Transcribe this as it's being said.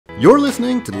You're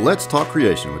listening to Let's Talk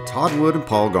Creation with Todd Wood and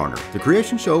Paul Garner, the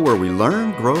creation show where we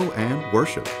learn, grow, and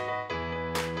worship.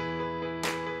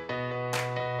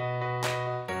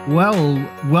 Well,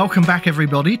 welcome back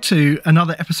everybody to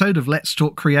another episode of Let's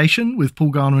Talk Creation with Paul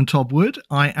Garner and Todd Wood.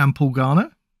 I am Paul Garner.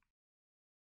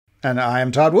 And I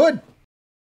am Todd Wood.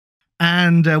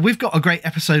 And we've got a great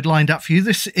episode lined up for you.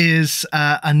 This is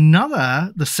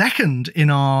the second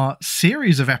in our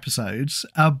series of episodes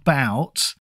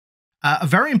about a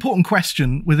very important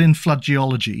question within flood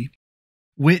geology,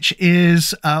 which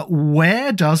is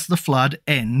where does the flood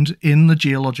end in the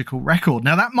geological record?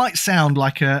 Now, that might sound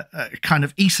like a kind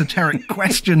of esoteric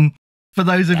question for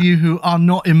those of you who are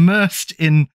not immersed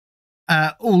in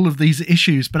all of these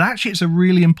issues, but actually it's a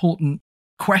really important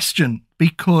question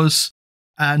because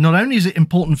not only is it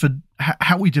important for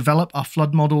how we develop our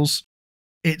flood models,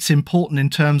 it's important in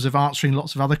terms of answering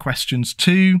lots of other questions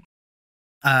too.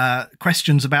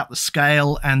 Questions about the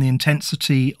scale and the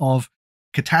intensity of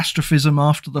catastrophism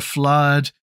after the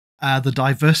flood, the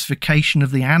diversification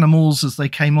of the animals as they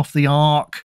came off the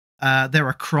ark. There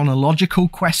are chronological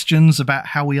questions about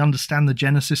how we understand the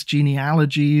Genesis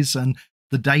genealogies and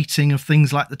the dating of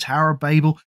things like the Tower of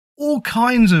Babel. All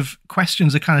kinds of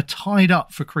questions are kind of tied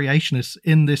up for creationists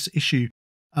in this issue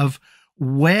of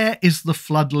where is the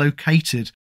flood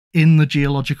located in the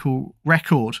geological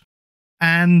record.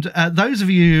 And those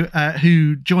of you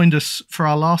who joined us for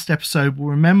our last episode will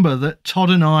remember that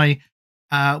Todd and I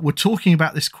were talking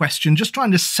about this question, just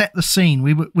trying to set the scene.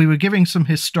 We were giving some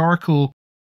historical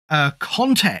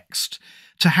context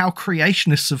to how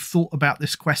creationists have thought about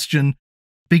this question,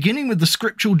 beginning with the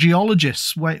scriptural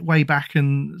geologists way back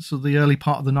in sort of the early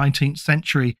part of the 19th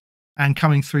century and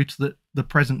coming through to the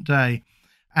present day.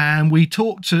 And we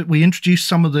introduced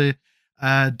some of the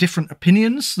different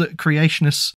opinions that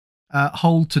creationists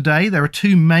hold today. There are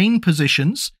two main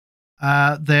positions.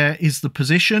 There is the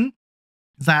position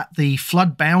that the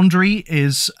flood boundary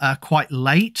is quite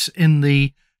late in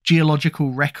the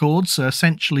geological record, so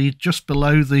essentially just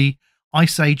below the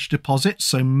Ice Age deposits.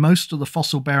 So most of the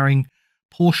fossil-bearing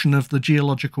portion of the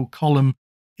geological column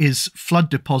is flood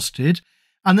deposited.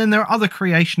 And then there are other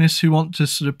creationists who want to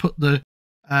sort of put the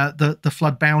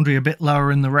flood boundary a bit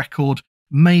lower in the record,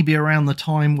 maybe around the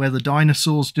time where the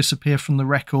dinosaurs disappear from the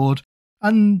record.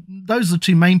 And those are the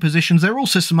two main positions. There are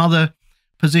also some other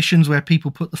positions where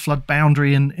people put the flood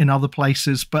boundary in other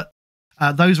places, but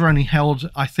those are only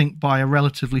held, I think, by a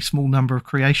relatively small number of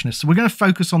creationists. So we're going to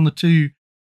focus on the two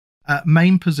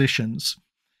main positions.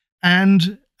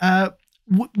 And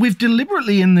we've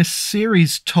deliberately in this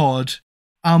series, Todd,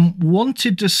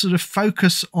 wanted to sort of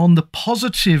focus on the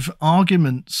positive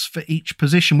arguments for each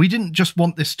position. We didn't just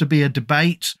want this to be a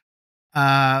debate. We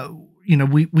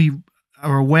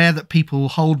are aware that people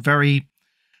hold very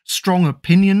strong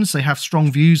opinions. They have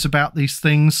strong views about these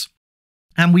things.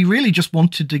 And we really just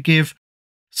wanted to give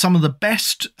some of the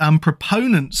best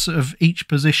proponents of each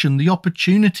position the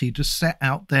opportunity to set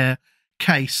out their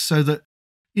case so that,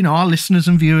 our listeners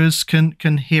and viewers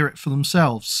can hear it for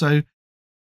themselves. So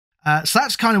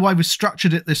that's kind of why we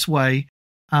structured it this way.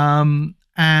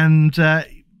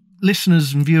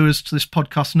 Listeners and viewers to this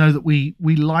podcast know that we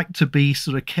like to be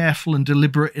sort of careful and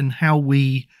deliberate in how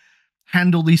we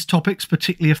handle these topics,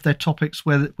 particularly if they're topics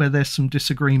where there's some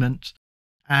disagreement.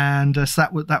 And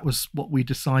so that was what we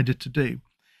decided to do.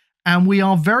 And we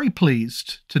are very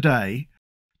pleased today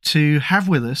to have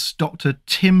with us Dr.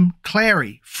 Tim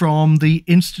Clarey from the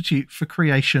Institute for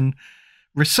Creation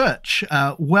Research.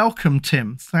 Welcome,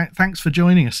 Tim. Thanks for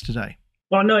joining us today.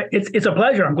 Well, no, it's a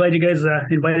pleasure. I'm glad you guys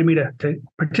invited me to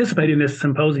participate in this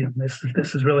symposium. This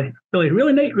is really neat,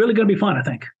 really going to be fun, I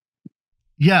think.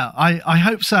 Yeah, I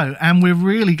hope so. And we're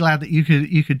really glad that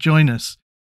you could join us.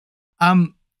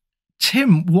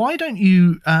 Tim, why don't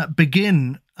you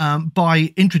begin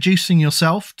by introducing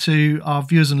yourself to our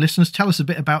viewers and listeners? Tell us a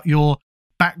bit about your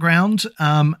background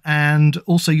and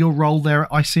also your role there at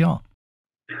ICR.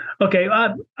 Okay,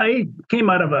 I came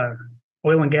out of a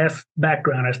oil and gas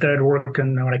background. I started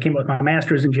working when I came up with my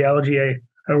master's in geology.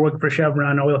 I worked for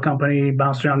Chevron oil company,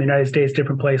 bounced around the United States,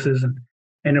 different places, and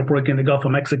ended up working in the Gulf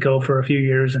of Mexico for a few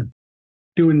years and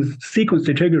doing sequence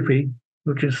stratigraphy,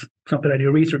 which is something I do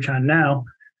research on now.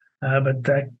 And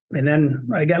then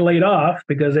I got laid off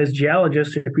because as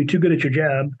geologists, if you're too good at your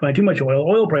job, find too much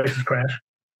oil prices crash.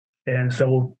 And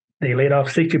so they laid off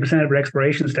 60% of their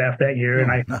exploration staff that year.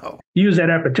 And I used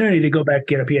that opportunity to go back and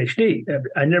get a Ph.D.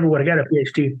 I never would have got a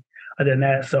Ph.D. other than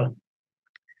that. So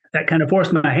that kind of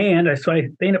forced my hand. So I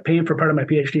ended up paying for part of my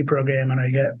Ph.D. program, and I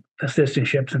got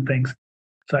assistantships and things.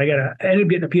 So I ended up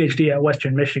getting a Ph.D. at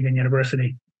Western Michigan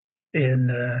University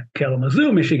in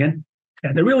Kalamazoo, Michigan.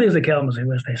 And there really is a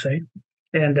Kalamazoo, as they say.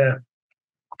 And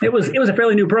it was a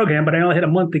fairly new program, but I only had a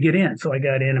month to get in. So I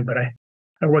got in, but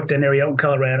I worked in an area out in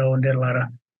Colorado and did a lot of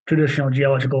traditional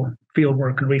geological field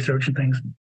work and research and things.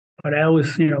 But I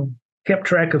always, kept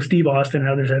track of Steve Austin and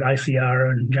others at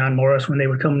ICR and John Morris when they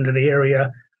would come to the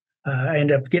area. I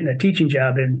ended up getting a teaching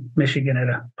job in Michigan at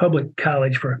a public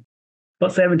college for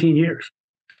about 17 years.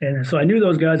 And so I knew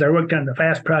those guys. I worked on the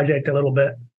FAST project a little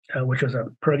bit, which was a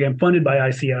program funded by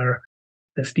ICR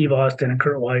that Steve Austin and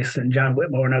Kurt Weiss and John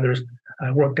Whitmore and others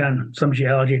worked on some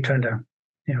geology, trying to,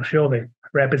 show the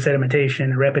rapid sedimentation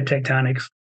and rapid tectonics.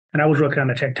 And I was working on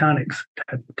the tectonics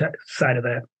side of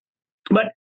that.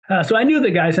 But so I knew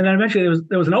the guys, and then eventually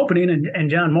there was an opening, and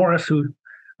John Morris, who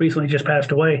recently just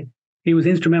passed away, he was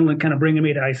instrumental in kind of bringing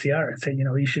me to ICR and saying,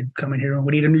 you should come in here, and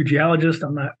we need a new geologist.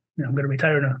 I'm not, I'm going to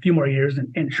retire in a few more years,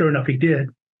 and sure enough, he did.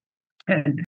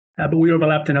 And but we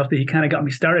overlapped enough that he kind of got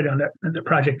me started on the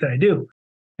project that I do.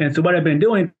 And so what I've been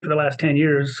doing for the last 10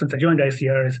 years since I joined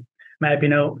ICR is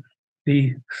mapping out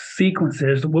the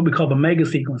sequences, what we call the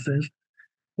megasequences,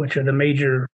 which are the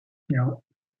major,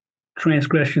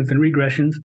 transgressions and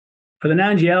regressions. For the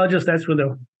non-geologist, that's where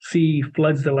the sea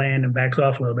floods the land and backs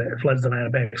off a little bit. It floods the land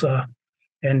and backs off.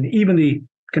 And even the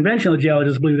conventional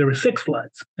geologists believe there were 6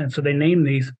 floods. And so they name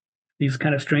these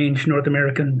kind of strange North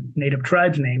American native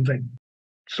tribes names like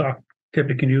Sauk,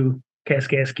 Tippecanoe,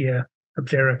 Kaskaskia,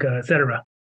 Absarica, etc.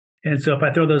 And so if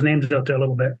I throw those names out there a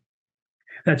little bit,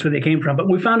 that's where they came from. But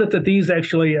we found out that these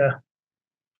actually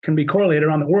can be correlated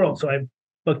around the world. So I've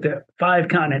looked at 5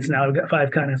 continents now. I've got 5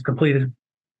 continents completed.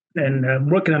 And I'm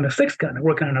working on the 6th continent,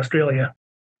 working on Australia,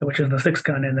 which is the 6th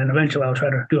continent. And then eventually I'll try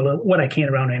to do what I can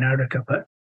around Antarctica.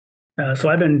 But so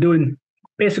I've been doing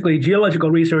basically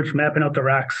geological research, mapping out the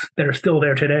rocks that are still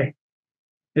there today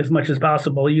as much as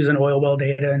possible, using oil well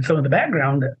data and some of the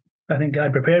background that I think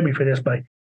God prepared me for this by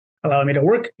allowing me to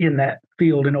work in that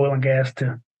field in oil and gas,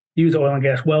 to use oil and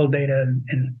gas well data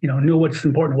and know what's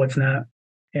important and what's not.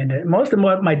 And most of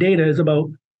my data is about,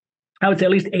 I would say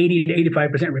at least 80 to 85%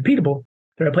 repeatable.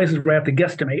 There are places where I have to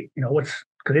guesstimate, because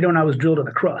they don't always drill to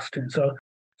the crust. And so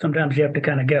sometimes you have to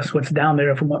kind of guess what's down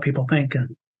there from what people think.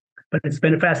 But it's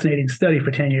been a fascinating study for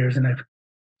 10 years. And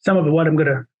some of what I'm going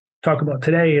to talk about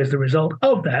today is the result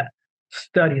of that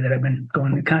study that I've been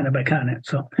going continent by continent.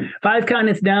 So 5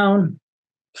 continents down,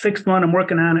 6th one, I'm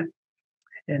working on it.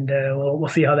 And we'll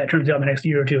see how that turns out in the next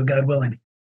year or two, God willing.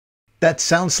 That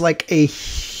sounds like a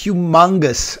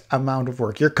humongous amount of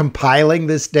work. You're compiling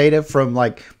this data from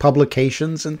like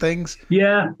publications and things?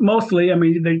 Yeah, mostly. I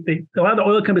mean, a lot of the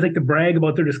oil companies like to brag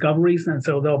about their discoveries. And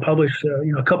so they'll publish,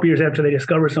 a couple years after they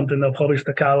discover something, they'll publish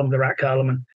the rock column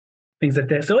and things like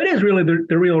that. So it is really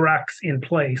the real rocks in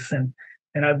place. And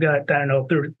I've got,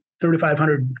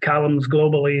 3,500 columns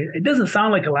globally. It doesn't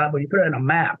sound like a lot, but you put it on a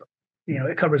map.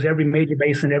 It covers every major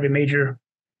basin, every major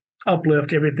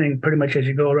uplift, everything pretty much as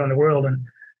you go around the world.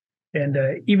 And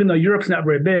even though Europe's not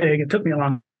very big, it took me a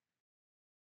long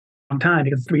time,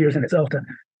 because it's 3 years in itself to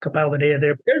compile the data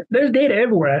there. There's data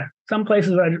everywhere. Some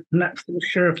places I'm not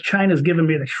sure if China's given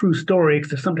me the true story,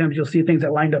 because sometimes you'll see things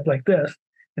that lined up like this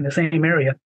in the same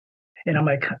area. And I'm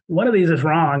like, one of these is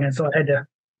wrong. And so I had to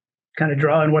kind of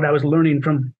draw on what I was learning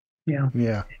from,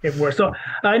 everywhere. So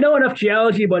I know enough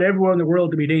geology about everywhere in the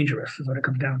world to be dangerous, is what it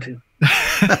comes down to.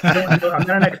 I'm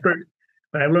not an expert,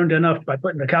 but I've learned enough by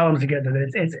putting the columns together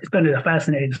that it's been a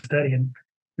fascinating study. And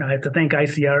I have to thank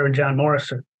ICR and John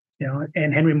Morris,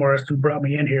 and Henry Morris, who brought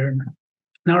me in here. And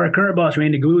now our current boss,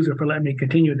 Randy Gluser, for letting me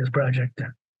continue this project.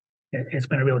 It's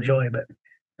been a real joy.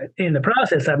 But in the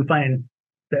process, I'm finding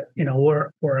that,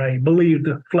 where I believe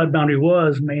the flood boundary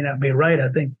was may not be right. I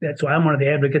think that's why I'm one of the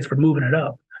advocates for moving it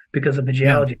up, because of the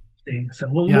geology. Yeah. So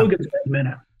we'll get to that in a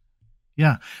minute.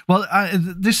 Yeah. Well,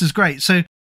 this is great. So,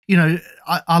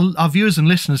 our viewers and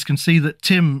listeners can see that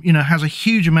Tim, has a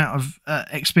huge amount of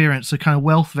experience, a kind of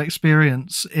wealth of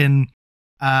experience in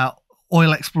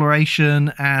oil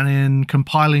exploration and in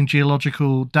compiling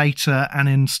geological data and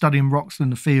in studying rocks in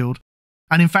the field.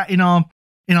 And in fact, in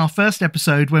our first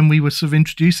episode, when we were sort of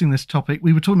introducing this topic,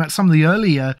 we were talking about some of the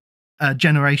earlier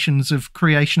generations of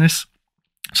creationists.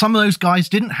 Some of those guys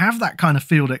didn't have that kind of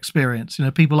field experience.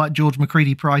 People like George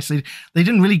McCready Price, they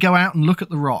didn't really go out and look at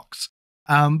the rocks.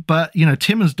 But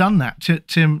Tim has done that.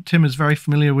 Tim is very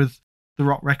familiar with the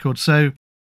rock record. So,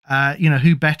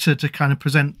 who better to kind of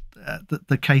present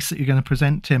the case that you're going to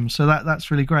present, Tim? So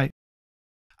that's really great.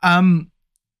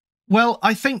 Well,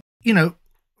 I think,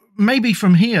 maybe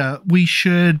from here we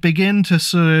should begin to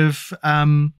sort of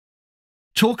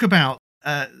talk about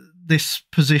this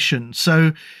position.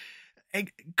 So,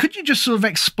 could you just sort of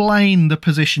explain the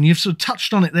position? You've sort of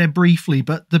touched on it there briefly,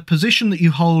 but the position that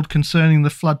you hold concerning the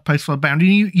flood post-flood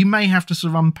boundary, you may have to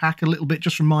sort of unpack a little bit,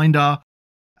 just remind our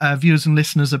viewers and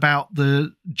listeners about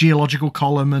the geological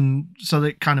column, and so that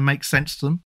it kind of makes sense to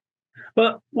them.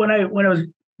 Well,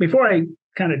 before I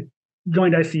kind of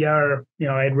joined ICR,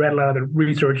 I had read a lot of the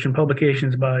research and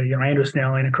publications by Andrew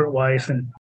Snelling and Kurt Weiss and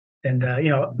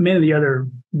many of the other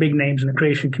big names in the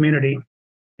creation community,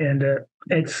 and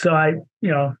so I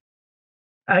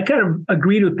kind of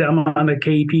agreed with them on the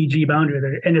KPG boundary,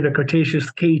 the end of the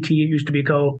Cretaceous KT, it used to be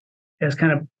called, as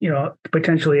kind of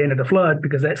potentially end of the flood,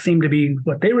 because that seemed to be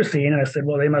what they were seeing. And I said,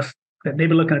 well, they've been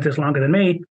looking at this longer than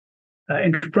me,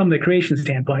 and from the creation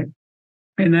standpoint.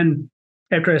 And then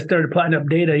after I started plotting up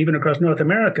data, even across North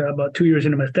America, about 2 years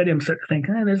into my study, I'm starting to think,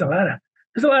 there's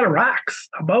a lot of rocks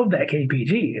above that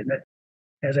KPG. And that,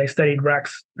 as I studied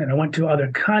rocks and I went to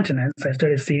other continents, I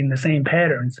started seeing the same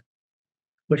patterns,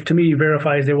 which to me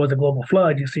verifies there was a global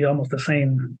flood. You see almost the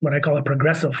same, what I call a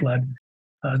progressive flood.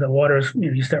 The waters,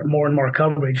 you start more and more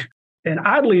coverage. And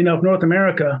oddly enough, North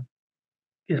America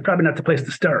is probably not the place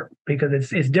to start,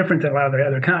 because it's different than a lot of the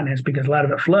other continents, because a lot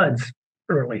of it floods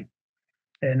early.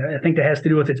 And I think that has to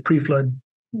do with its pre-flood,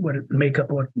 what it makeup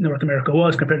of what North America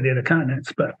was compared to the other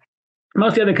continents. But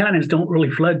most of the other continents don't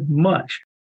really flood much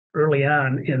early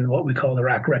on in what we call the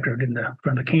rock record,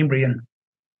 from the Cambrian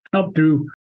up through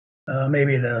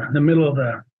maybe the middle of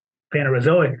the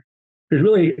Phanerozoic. There's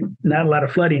really not a lot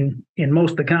of flooding in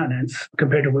most of the continents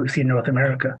compared to what we see in North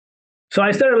America. So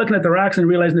I started looking at the rocks and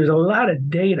realizing there's a lot of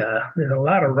data. There's a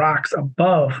lot of rocks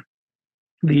above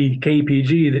the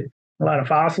KPG, that a lot of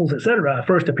fossils, et cetera,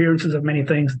 first appearances of many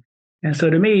things. And so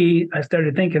to me, I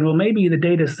started thinking, well, maybe the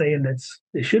data is saying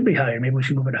it should be higher. Maybe we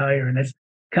should move it higher. And that's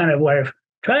kind of why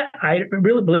I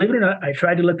really, believe it or not, I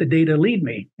tried to let the data lead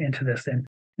me into this. And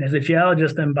as a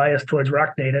geologist, I'm biased towards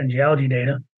rock data and geology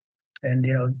data. And,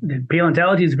 the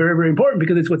paleontology is very, very important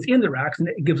because it's what's in the rocks, and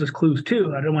it gives us clues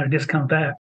too. I don't want to discount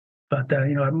that. But,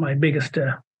 my biggest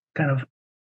kind of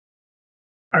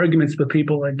arguments with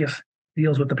people, I guess,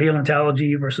 deals with the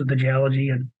paleontology versus the geology.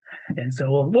 And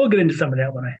so we'll get into some of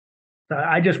that when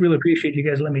I just really appreciate you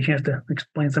guys letting me a chance to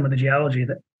explain some of the geology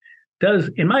that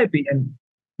does, in my opinion,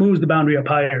 moves the boundary up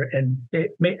higher. And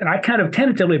I kind of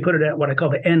tentatively put it at what I call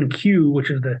the NQ,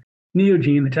 which is the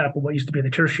Neogene, the top of what used to be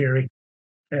the Tertiary.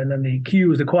 And then the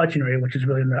Q is the Quaternary, which is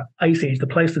really in the Ice Age, the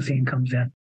Pleistocene comes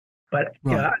in. But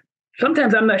right.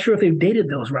 Sometimes I'm not sure if they've dated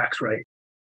those rocks right.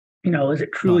 Is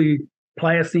it truly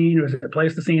Pliocene or is it the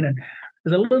Pleistocene? And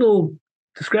there's a little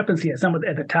discrepancy at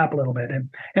the top a little bit.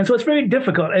 And so it's very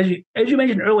difficult. As you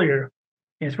mentioned earlier,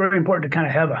 it's very important to kind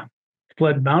of have a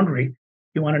flood boundary.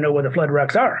 You want to know where the flood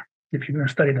rocks are if you're going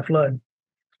to study the flood.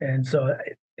 And so,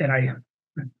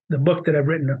 the book that I've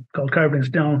written called Carved in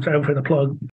Stone, sorry for the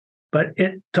plug, but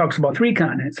it talks about 3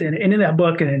 continents. And in that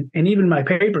book, and even my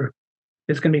paper,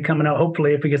 it's going to be coming out,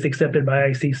 hopefully, if it gets accepted by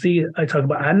ICC, I talk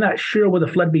about, I'm not sure where the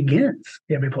flood begins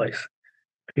every place,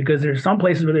 because there's some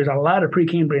places where there's a lot of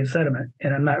Precambrian sediment,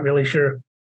 and I'm not really sure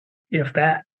if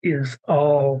that is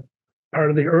all part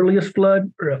of the earliest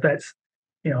flood, or if that's,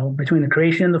 between the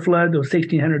creation and the flood, those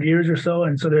 1,600 years or so.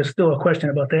 And so there's still a question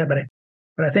about that.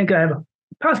 But I think I have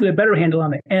possibly a better handle on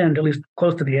the end, at least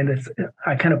close to the end.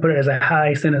 I kind of put it as a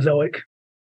high Cenozoic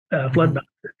flood boundary.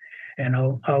 And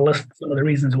I'll list some of the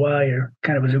reasons why, or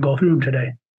kind of as we go through them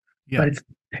today. Yeah. But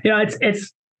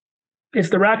it's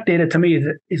the rock data to me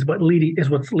is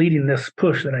what's leading this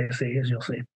push that I see, as you'll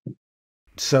see.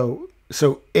 So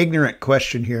ignorant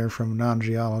question here from a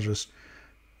non-geologist.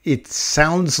 It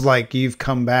sounds like you've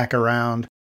come back around,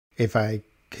 if I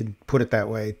could put it that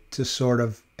way, to sort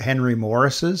of Henry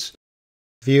Morris's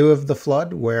view of the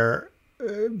flood, where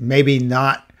maybe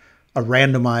not a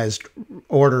randomized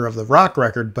order of the rock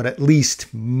record, but at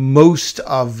least most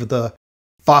of the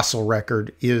fossil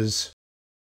record is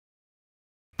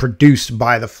produced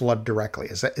by the flood directly.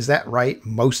 Is that right?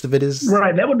 Most of it is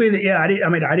right. That would be I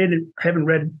haven't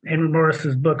read Henry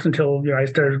Morris's books until I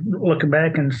started looking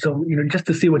back, and so just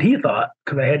to see what he thought,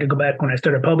 because I had to go back when I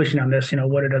started publishing on this.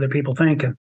 What did other people think?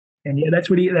 And yeah,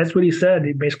 that's what he said.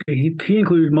 He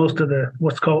included most of the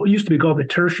used to be called the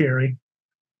Tertiary,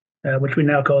 which we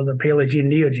now call the Paleogene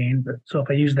Neogene. But so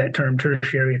if I use that term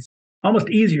Tertiary, it's almost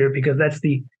easier because that's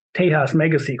the Tejas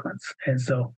megasequence. And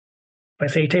so if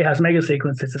I say Tejas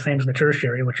megasequence, it's the same as the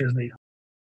Tertiary, which is the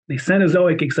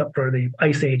Cenozoic, except for the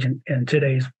Ice Age and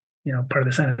today's part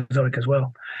of the Cenozoic as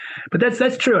well. But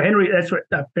that's true. That's what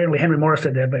apparently Henry Morris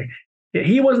said that, but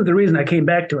he wasn't the reason I came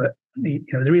back to it. The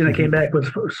reason I came back was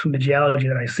from the geology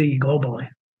that I see globally.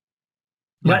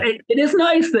 Yeah. But it is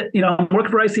nice that I'm working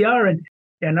for ICR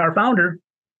and our founder,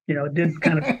 did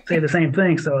kind of say the same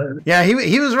thing. So yeah,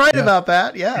 he was right about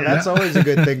that. Yeah, that's always a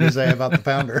good thing to say about the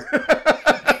founder.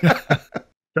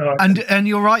 So, and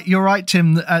you're right,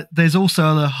 Tim. There's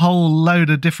also a whole load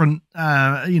of different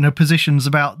positions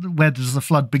about where does the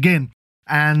flood begin,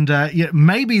 and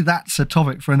maybe that's a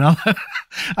topic for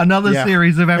another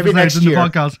series of episodes in the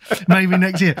podcast, maybe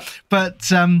next year.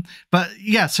 But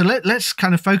yeah, so let's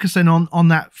kind of focus then on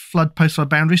that post-flood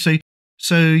boundary.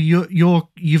 So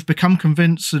you've become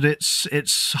convinced that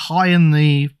it's high in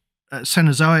the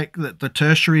Cenozoic, the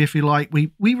tertiary, if you like.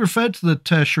 We referred to the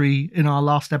tertiary in our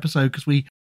last episode because we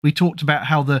talked about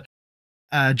how the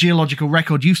geological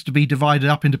record used to be divided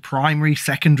up into primary,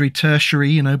 secondary,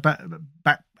 tertiary,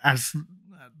 back as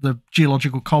the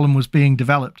geological column was being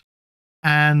developed.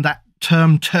 And that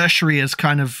term tertiary is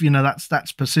kind of,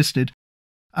 that's persisted.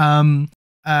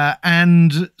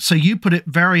 And so you put it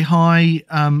very high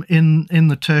in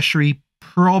the tertiary,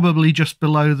 probably just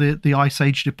below the Ice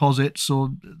Age deposits or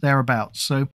thereabouts.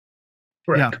 So,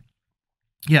 correct.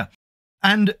 Yeah.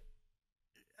 And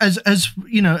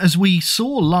as we saw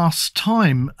last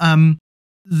time,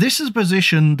 this is a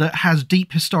position that has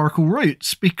deep historical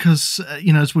roots because,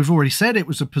 as we've already said, it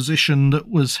was a position that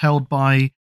was held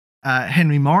by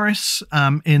Henry Morris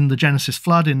in the Genesis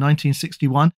flood in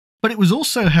 1961, but it was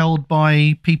also held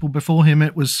by people before him.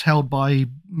 It was held by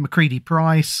Macready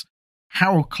Price.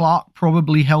 Harold Clark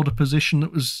probably held a position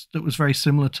that was very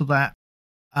similar to that.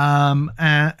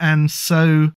 And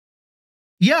so,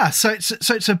 yeah, so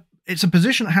it's a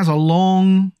position that has a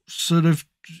long sort of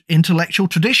intellectual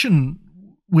tradition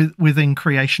within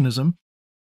creationism.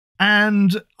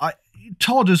 And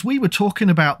Todd, as we were talking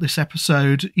about this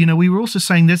episode, we were also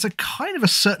saying there's a kind of a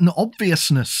certain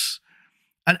obviousness,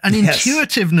 an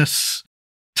intuitiveness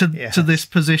to this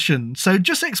position. So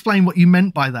just explain what you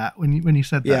meant by that when you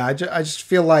said that. Yeah, I just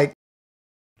feel like,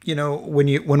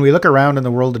 when we look around in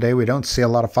the world today, we don't see a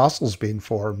lot of fossils being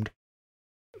formed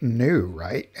new,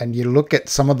 right? And you look at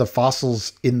some of the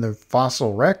fossils in the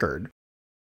fossil record,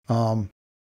 and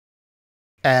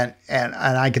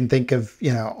I can think of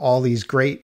all these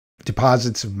great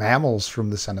deposits of mammals from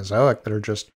the Cenozoic that are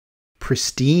just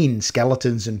pristine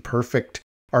skeletons in perfect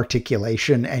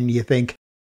articulation, and you think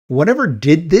whatever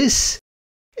did this,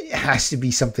 it has to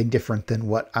be something different than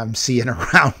what I'm seeing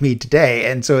around me today.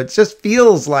 And so it just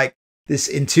feels like this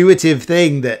intuitive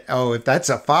thing that, if that's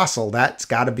a fossil, that's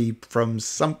got to be from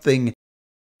something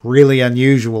really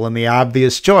unusual. And the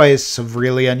obvious choice of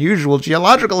really unusual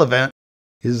geological event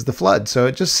is the flood. So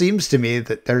it just seems to me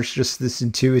that there's just this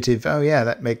intuitive,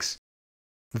 that makes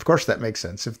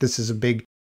sense. If this is a big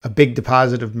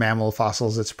deposit of mammal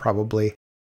fossils, it's probably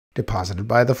deposited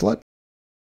by the flood.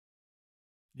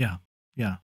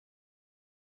 Yeah.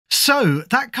 So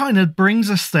that kind of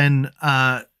brings us then,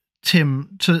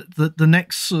 Tim, to the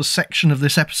next sort of section of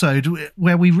this episode,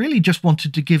 where we really just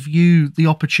wanted to give you the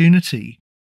opportunity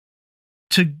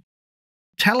to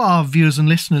tell our viewers and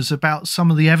listeners about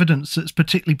some of the evidence that's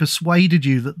particularly persuaded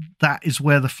you that is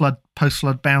where the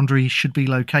post-flood boundary should be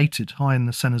located, high in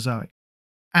the Cenozoic.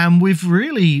 And we've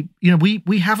really,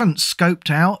 we haven't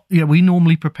scoped out. We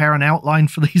normally prepare an outline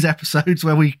for these episodes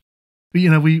where we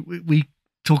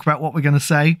talk about what we're going to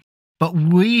say. But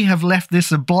we have left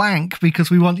this a blank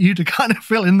because we want you to kind of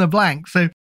fill in the blank. So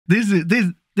this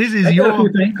is your.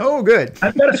 Oh, good.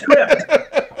 I've got a script.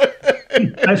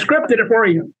 I scripted it for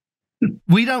you.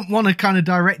 We don't want to kind of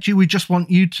direct you. We just want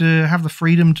you to have the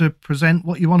freedom to present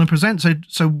what you want to present.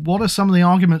 So what are some of the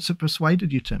arguments that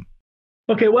persuaded you, Tim?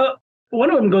 Okay, well,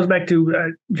 one of them goes back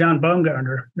to John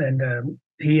Baumgartner, and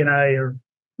he and I are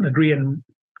agreeing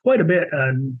quite a bit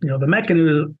on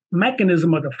the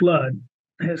mechanism of the flood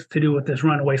has to do with this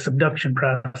runaway subduction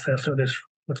process, or this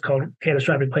what's called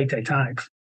catastrophic plate tectonics,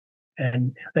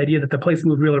 and the idea that the plates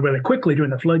moved really, really quickly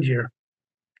during the flood year,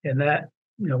 and that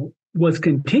was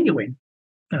continuing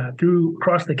through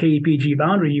across the KEPG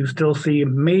boundary. You still see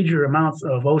major amounts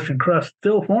of ocean crust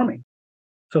still forming.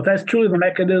 So if that's truly the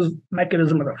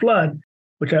mechanism of the flood,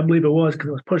 which I believe it was, because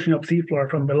it was pushing up seafloor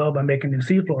from below by making new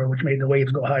seafloor, which made the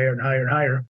waves go higher and higher and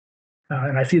higher.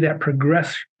 And I see that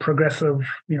progressive,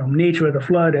 nature of the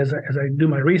flood as I do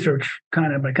my research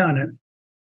continent by continent.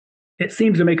 It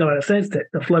seems to make a lot of sense that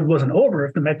the flood wasn't over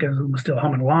if the mechanism was still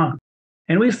humming along.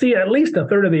 And we see at least a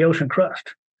third of the ocean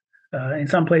crust. In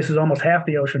some places, almost half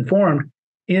the ocean formed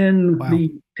in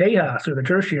the Tejas, or the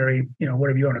tertiary,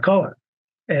 whatever you want to call it.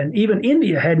 And even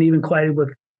India hadn't even collided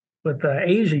with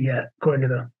Asia yet, according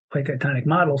to the plate tectonic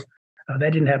models.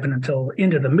 That didn't happen until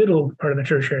into the middle part of the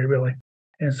tertiary, really.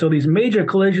 And so these major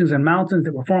collisions and mountains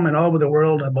that were forming all over the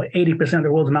world, about 80% of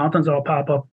the world's mountains all pop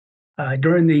up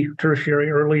during the tertiary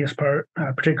earliest part,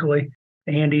 particularly.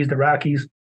 Andes, the Rockies,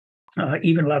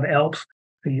 even a lot of the Alps,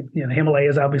 the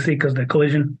Himalayas, obviously, because of the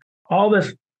collision. All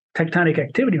this tectonic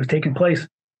activity was taking place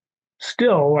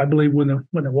still, I believe, when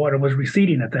the water was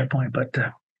receding at that point. But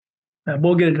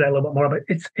we'll get into that a little bit more. But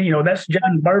it's, that's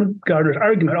John Baumgartner's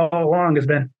argument all along has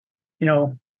been,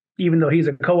 even though he's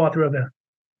a co-author of the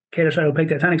catastrophic opaque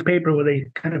tectonics paper where they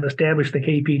kind of established the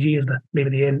KPG as maybe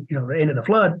the end, the end of the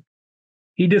flood,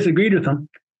 he disagreed with them.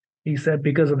 He said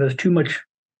because of there's too much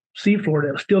seafloor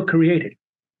that was still created.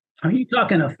 I mean, you're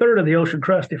talking a third of the ocean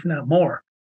crust, if not more.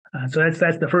 So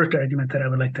that's the first argument that I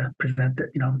would like to present.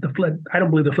 That the flood, I don't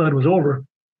believe the flood was over,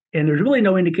 and there's really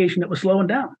no indication that was slowing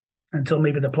down until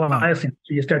maybe the Pliocene.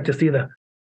 So you start to see the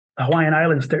Hawaiian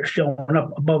Islands start showing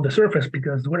up above the surface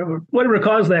because whatever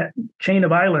caused that chain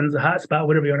of islands, a hot spot,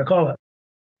 whatever you want to call it,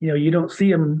 you don't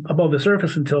see them above the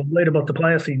surface until late about the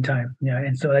Pliocene time. Yeah,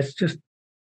 and so that's just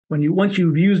once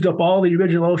you've used up all the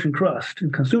original ocean crust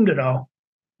and consumed it all,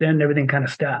 then everything kind of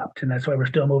stopped, and that's why we're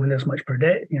still moving this much per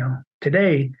day,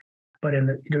 today. But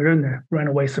during the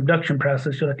runaway subduction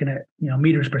process, you're looking at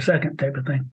meters per second type of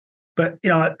thing. But the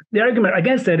argument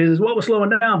against that is what was slowing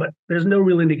down, but there's no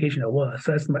real indication it was.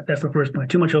 So that's the first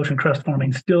point. Too much ocean crust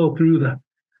forming still through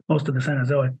most of the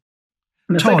Cenozoic.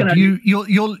 Todd,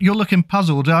 you're looking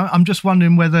puzzled. I'm just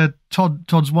wondering whether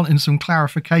Todd's wanting some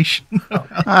clarification.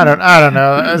 I don't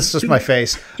know. That's just my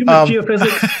face. Too much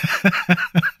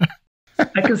geophysics.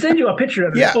 I can send you a picture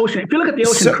of the ocean. If you look at the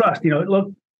ocean crust,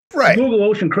 look. Right. Google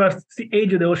ocean crust, the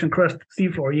age of the ocean crust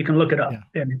seafloor. You can look it up.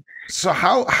 Yeah. So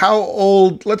how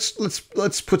old? Let's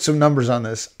put some numbers on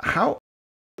this.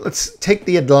 Let's take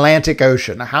the Atlantic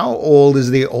Ocean. How old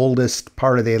is the oldest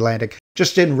part of the Atlantic?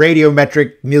 Just in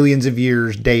radiometric millions of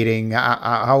years dating.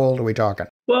 How old are we talking?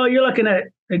 Well, you're looking at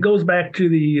it goes back to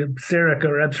the Serica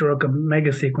or Absaroka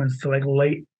megasequence to like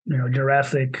late,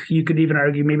 Jurassic. You could even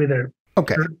argue maybe they're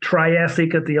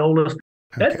Triassic at the oldest.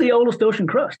 That's the oldest ocean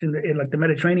crust in the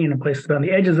Mediterranean and places on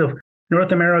the edges of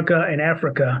North America and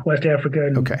Africa, West Africa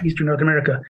and Eastern North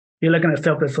America. You're looking at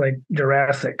stuff that's like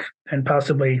Jurassic and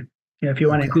possibly, if you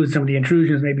want to include some of the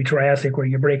intrusions, maybe Triassic, where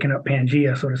you're breaking up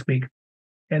Pangea, so to speak.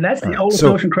 And that's the oldest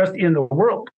ocean crust in the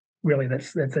world, really.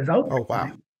 That's out there. Oh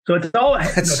wow! So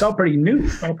it's all pretty new,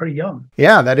 all pretty young.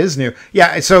 Yeah, that is new.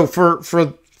 Yeah. So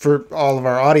for all of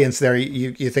our audience there,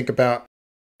 you think about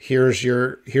here's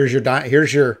your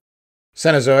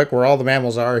Cenozoic, where all the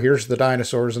mammals are. Here's the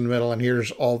dinosaurs in the middle, and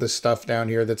here's all this stuff down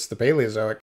here that's the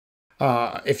Paleozoic.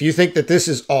 If you think that this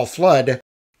is all flood,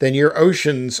 then your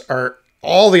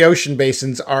all the ocean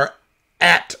basins are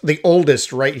at the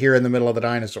oldest right here in the middle of the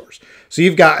dinosaurs. So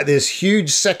you've got this huge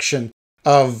section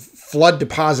of flood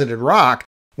deposited rock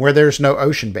where there's no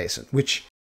ocean basin, which,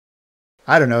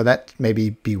 I don't know, that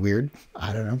maybe be weird.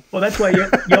 I don't know. Well, that's why you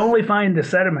only find the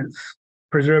sediments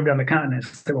preserved on the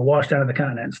continents that were washed out of the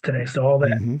continents today. So all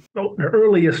that,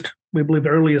 we believe the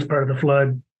earliest part of the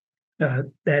flood,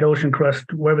 that ocean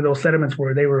crust, wherever those sediments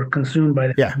were, they were consumed by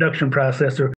the production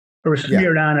process or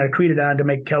smeared on or accreted on to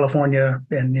make California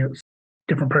and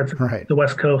different parts of the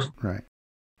West Coast. Right.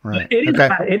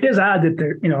 It is odd that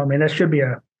there, that should be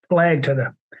a flag to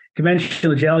the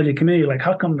conventional geology community. Like,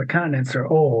 how come the continents are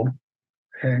old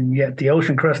and yet the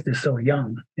ocean crust is so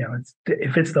young?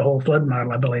 It fits the whole flood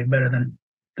model, I believe, better than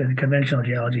conventional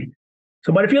geology.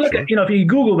 So, but if you look at, if you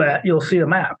Google that, you'll see a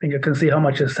map and you can see how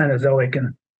much is Cenozoic,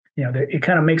 and it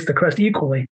kind of makes the crust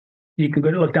equally. You can go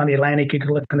look down the Atlantic, you can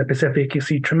look in the Pacific, you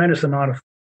see tremendous amount of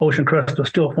ocean crust was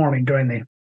still forming during the,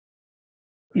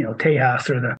 Tejas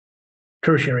or the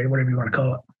Tertiary, whatever you want to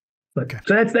call it. But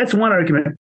so that's one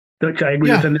argument which I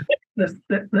agree with.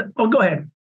 Go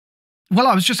ahead. Well,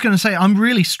 I was just going to say, I'm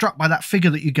really struck by that figure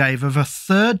that you gave of a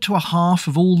third to a half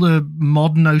of all the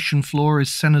modern ocean floor is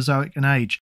Cenozoic in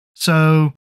age.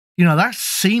 So, that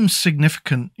seems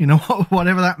significant.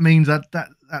 Whatever that means, that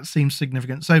seems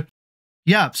significant. So,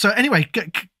 yeah. So anyway,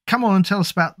 come on and tell us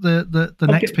about the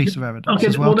next piece of evidence. Okay.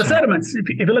 As well, the sediments. If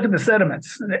you look at the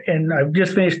sediments, and I've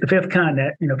just finished the fifth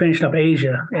continent, finishing up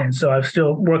Asia, and so I'm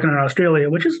still working on Australia,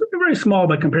 which is very small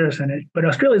by comparison. But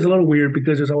Australia is a little weird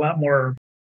because there's a lot more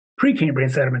Precambrian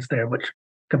sediments there, which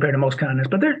compared to most continents.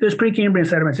 But there's Precambrian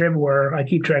sediments everywhere. I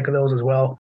keep track of those as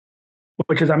well,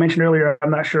 which, as I mentioned earlier,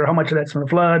 I'm not sure how much of that's from the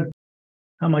flood,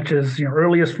 how much is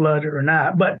earliest flood or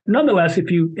not. But nonetheless, if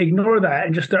you ignore that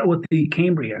and just start with the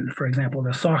Cambrian, for example,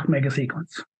 the Sauk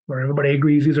megasequence, where everybody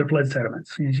agrees these are flood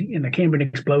sediments. In the Cambrian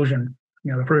explosion,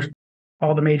 the first,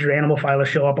 all the major animal phyla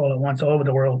show up all at once all over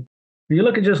the world. And you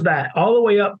look at just that, all the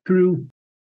way up through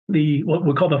what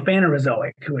we call the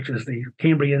Phanerozoic, which is the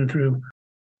Cambrian through,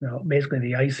 basically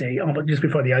the Ice Age, almost just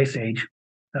before the Ice Age.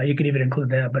 You could even include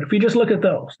that. But if you just look at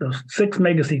those 6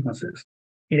 megasequences,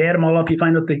 you'd add them all up, you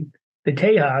find out the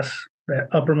Tejas, that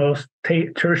uppermost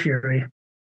tertiary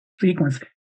sequence,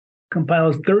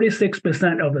 compiles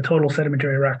 36% of the total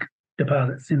sedimentary rock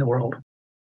deposits in the world.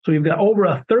 So you've got over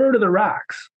a third of the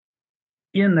rocks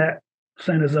in that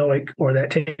Cenozoic or that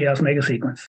Tejas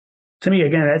megasequence. To me,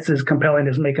 again, that's as compelling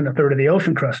as making a third of the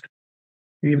ocean crust.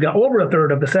 You've got over a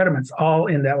third of the sediments all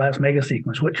in that last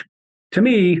megasequence, which to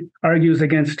me argues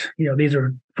against, these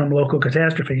are from local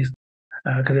catastrophes,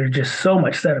 because there's just so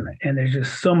much sediment and there's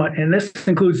just so much, and this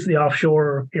includes the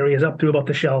offshore areas up through about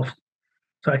the shelf.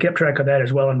 So I kept track of that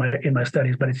as well in my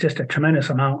studies, but it's just a tremendous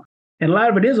amount. And a lot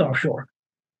of it is offshore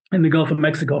in the Gulf of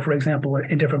Mexico, for example,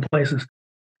 in different places.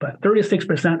 But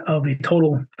 36% of the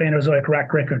total Phanerozoic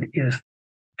rock record is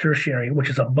tertiary, which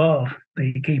is above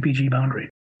the KPG boundary.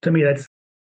 To me, that's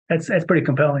pretty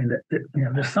compelling that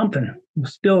there's something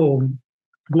still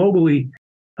globally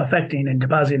affecting and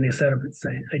depositing these sediments.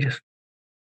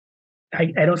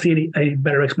 I don't see any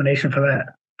better explanation for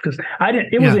that, because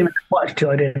it wasn't even much till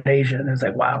I did Asia, and it's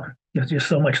like, wow, there's just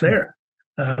so much there.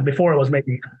 Before it was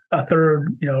maybe a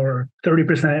third, or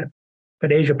 30%,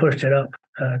 but Asia pushed it up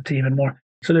to even more.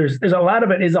 So there's a lot of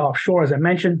it is offshore, as I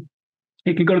mentioned.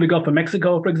 You can go to the Gulf of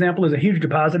Mexico, for example. There's a huge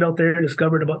deposit out there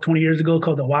discovered about 20 years ago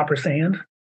called the Whopper Sand.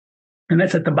 And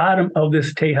that's at the bottom of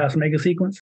this Tejas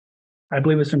megasequence. I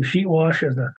believe it's from sheet wash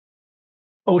as the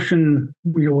ocean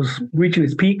was reaching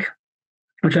its peak,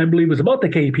 which I believe was about the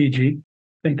KPG. I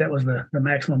think that was the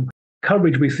maximum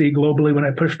coverage we see globally. When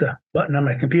I push the button on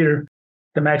my computer,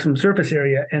 the maximum surface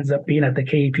area ends up being at the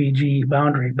KPG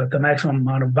boundary, but the maximum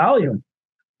amount of volume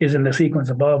is in the sequence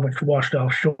above, which washed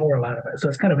offshore a lot of it. So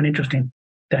it's kind of an interesting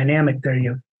dynamic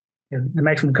there. The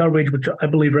maximum coverage, which I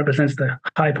believe represents the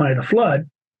high point of the flood,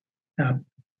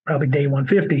 probably day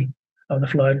 150 of the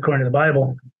flood, according to the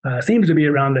Bible, seems to be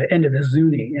around the end of the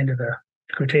Zuni, end of the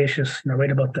Cretaceous,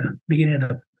 right about the beginning of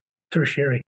the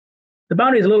Tertiary. The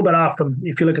boundary is a little bit off from,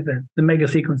 if you look at the mega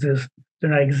sequences,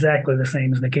 they're not exactly the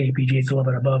same as the KPG. It's a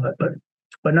little bit above it,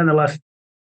 but nonetheless,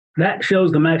 that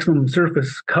shows the maximum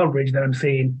surface coverage that I'm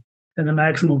seeing, and the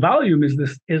maximum volume is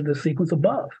the sequence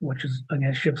above, which is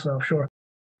again shifts offshore.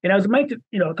 And I was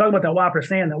talking about that Whopper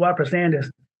Sand. That Whopper Sand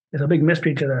is a big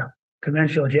mystery to the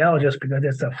conventional geologist, because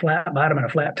it's a flat bottom and a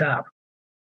flat top,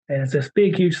 and it's this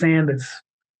big, huge sand that's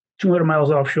 200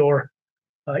 miles offshore,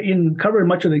 covering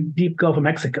much of the deep Gulf of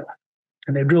Mexico.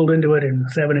 And they drilled into it in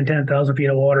 7,000 and 10,000 feet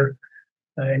of water,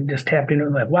 and just tapped into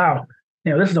it, like, wow,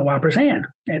 this is a Whopper Sand,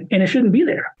 and it shouldn't be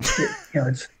there.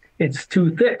 It's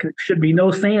too thick. It should be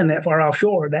no sand that far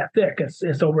offshore, that thick.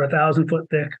 It's over 1,000 foot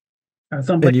thick. It's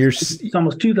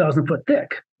almost 2,000 foot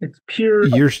thick. It's pure.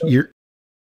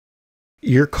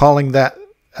 You're calling that,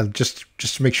 just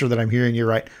to make sure that I'm hearing you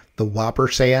right, the Whopper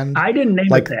Sand? I didn't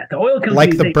name it that. The oil company,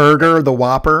 like the burger, the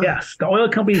Whopper. Yes, the oil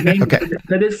company's named it,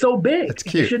 but it's so big. That's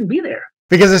cute. It shouldn't be there.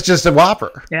 Because it's just a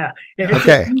Whopper. Yeah.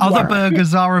 Okay. Other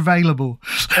burgers are available.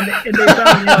 And they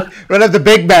found, we'll have the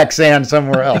Big Mac Sand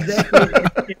somewhere else.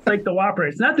 Exactly. It's like the Whopper.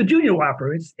 It's not the Junior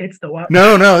Whopper. It's the Whopper.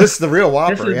 No, this is the real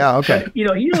Whopper. Okay.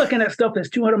 You're looking at stuff that's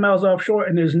 200 miles offshore,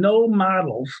 and there's no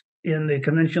models in the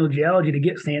conventional geology to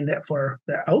get sand that far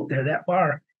out there, that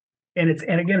far. And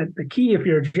again, the key, if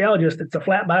you're a geologist, it's a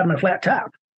flat bottom and a flat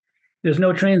top. There's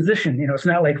no transition. It's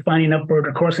not like finding upward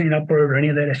or coursing upward or any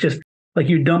of that. It's just like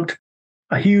you dumped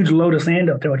a huge load of sand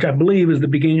up there, which I believe is the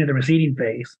beginning of the receding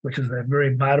phase, which is the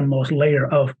very bottommost layer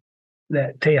of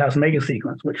that Tejas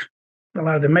megasequence, which a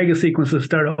lot of the megasequences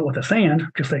start out with the sand,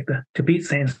 just like the Tepete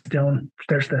sandstone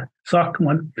starts the Sauk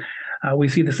one. We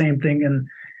see the same thing,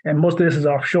 and most of this is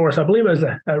offshore. So I believe it was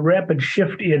a rapid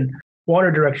shift in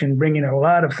water direction, bringing a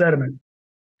lot of sediment,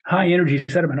 high energy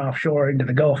sediment offshore into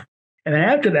the Gulf. And then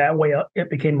after that, way up, it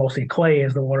became mostly clay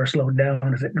as the water slowed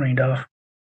down, as it drained off.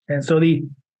 And so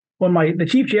when the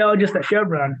chief geologist at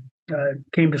Chevron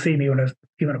came to see me when I was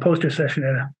giving a poster session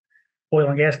at an oil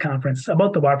and gas conference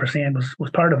about the Whopper Sand,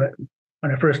 was part of it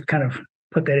when I first kind of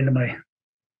put that into my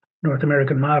North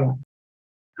American model.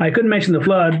 I couldn't mention the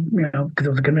flood, because it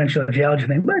was a conventional geology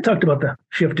thing, but I talked about the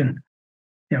shift in,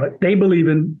 they believe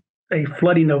in a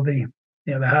flooding of the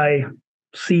high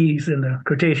seas in the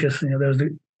Cretaceous. There's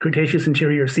the Cretaceous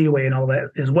interior seaway and all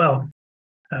that as well.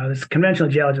 This conventional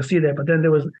geologists see that, but then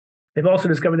they've also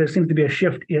discovered there seems to be a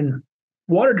shift in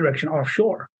water direction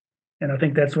offshore. And I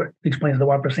think that's what explains the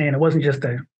Whopper Sand. It wasn't just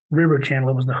a river channel,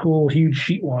 it was the whole huge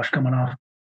sheet wash coming off.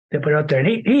 They put it out there. And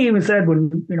he even said,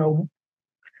 when,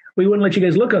 we wouldn't let you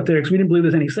guys look out there because we didn't believe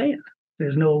there's any sand.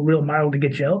 There's no real model to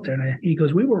get you out there. And he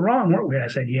goes, we were wrong, weren't we? I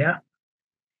said, yeah.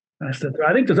 And I said,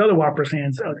 I think there's other Whopper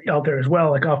Sands out there as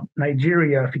well, like off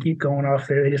Nigeria. If you keep going off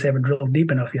there, they just haven't drilled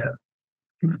deep enough yet.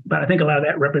 But I think a lot of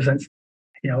that represents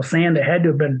sand that had to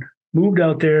have been moved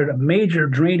out there, a major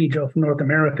drainage of North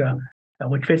America,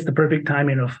 which fits the perfect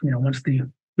timing of, once the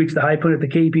reach the high point at the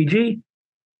KPG,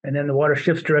 and then the water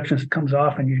shifts directions, comes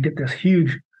off, and you get this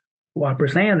huge whopper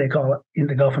sand, they call it, in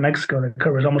the Gulf of Mexico that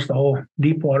covers almost the whole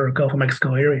deep water Gulf of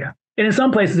Mexico area. And in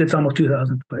some places, it's almost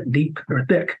 2,000 foot deep or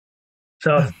thick.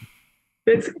 So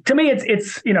it's to me,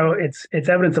 it's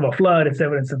evidence of a flood. It's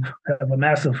evidence of a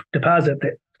massive deposit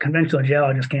that conventional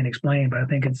geologists can't explain. But I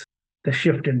think it's the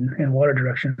shift in water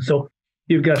direction. So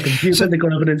you've got the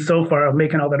geophysical evidence so far of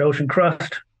making all that ocean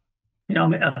crust,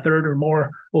 a third or more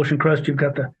ocean crust. You've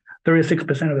got the 36%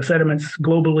 of the sediments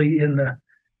globally in the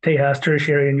Tejas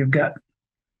Tertiary, and you've got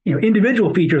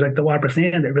individual features like the whopper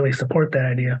sand that really support that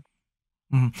idea.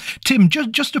 Tim,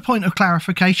 just a point of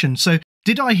clarification. So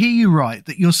did I hear you right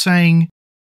that you're saying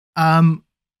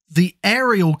the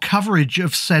aerial coverage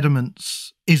of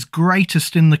sediments is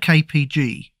greatest in the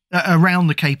KPG, around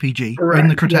the KPG, or in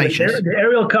the Cretaceous? The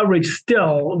aerial coverage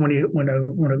still, when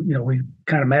we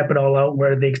kind of map it all out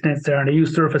where the extents are, and I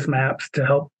use surface maps to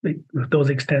help with those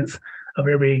extents of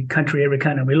every country, every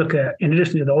continent. We look at, in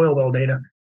addition to the oil well data,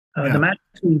 the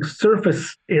maximum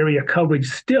surface area coverage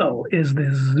still is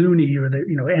the Zuni, or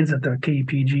ends at the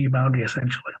KPG boundary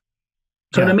essentially.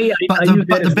 So to me,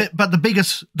 the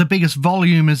biggest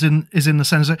volume is in the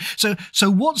Cenozoic. So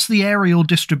what's the aerial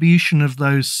distribution of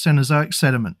those Cenozoic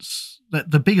sediments?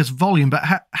 The biggest volume, but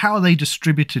how are they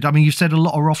distributed? I mean, you said a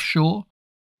lot are offshore.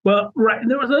 Well, right,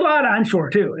 there was a lot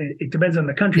onshore too. It depends on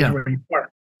the countries where you are.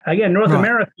 Again, North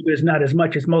America is not as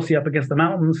much. It's mostly up against the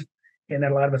mountains, and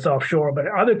then a lot of it's offshore. But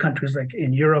other countries, like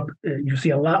in Europe, you see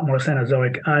a lot more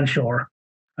Cenozoic onshore.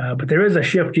 But there is a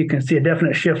shift. You can see a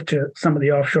definite shift to some of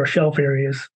the offshore shelf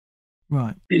areas,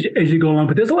 right, as you go along.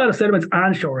 But there's a lot of sediments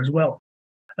onshore as well,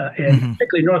 and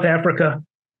particularly North Africa,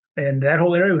 and that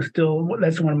whole area was still.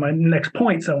 That's one of my next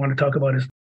points I want to talk about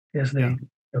is the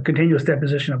continuous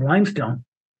deposition of limestone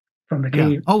from the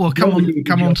cave. Oh well, come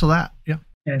on to that. Yeah,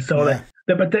 and so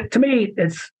to me,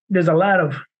 there's a lot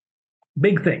of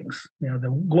big things,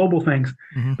 the global things.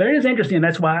 But it is interesting, and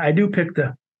that's why I do pick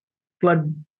the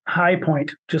flood high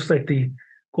point, just like the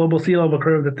global sea level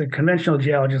curve that the conventional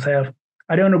geologists have.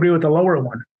 I don't agree with the lower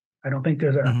one. I don't think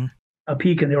there's a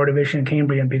peak in the Ordovician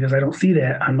Cambrian, because I don't see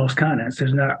that on most continents.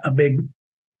 There's not a big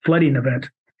flooding event.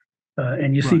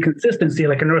 And you see consistency,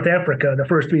 like in North Africa, the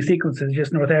first three sequences,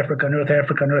 just North Africa, North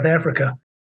Africa, North Africa.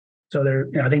 So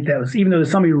I think that was, even though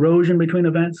there's some erosion between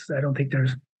events,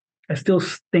 I still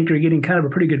think you're getting kind of a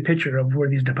pretty good picture of where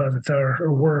these deposits are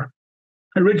or were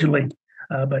originally.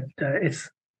 But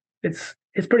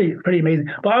it's pretty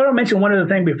amazing. But I want to mention one other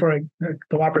thing before the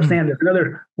whopper sand. There's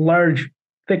another large,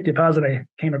 thick deposit I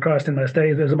came across in my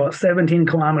studies. There's about 17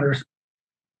 kilometers,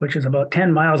 which is about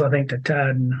 10 miles, I think, to Todd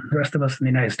and the rest of us in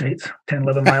the United States. 10,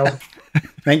 11 miles.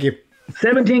 Thank you.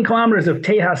 17 kilometers of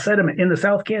Tejas sediment in the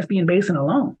South Caspian Basin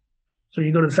alone. So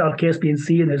you go to the South Caspian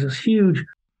Sea, and there's this huge,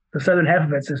 the southern half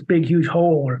of it's this big, huge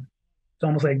hole where it's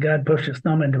almost like God pushed his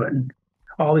thumb into it, and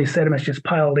all these sediments just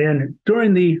piled in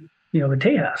during the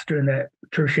Tejas, during that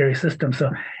tertiary system. So,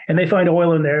 and they find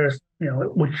oil in there,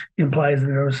 which implies that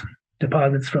there was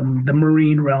deposits from the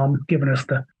marine realm, giving us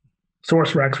the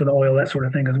source rocks for the oil, that sort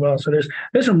of thing as well. So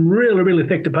there's some really, really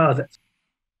thick deposits.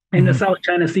 And the South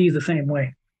China Sea is the same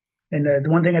way. And the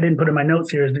one thing I didn't put in my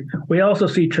notes here is that we also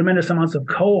see tremendous amounts of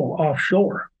coal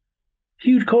offshore,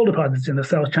 huge coal deposits in the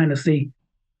South China Sea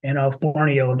and off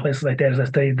Borneo and places like that, as I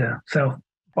studied the south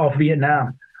off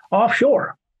Vietnam,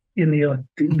 offshore in the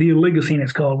Oligocene,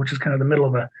 it's called, which is kind of the middle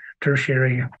of the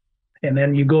tertiary. And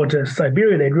then you go to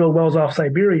Siberia, they drill wells off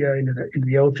Siberia into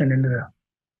the ocean, into the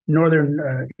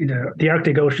northern, into the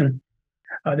Arctic Ocean.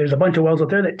 There's a bunch of wells out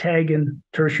there that tag in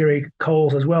tertiary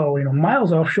coals as well,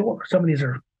 miles offshore. Some of these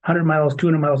are 100 miles,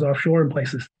 200 miles offshore in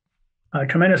places. A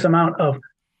tremendous amount of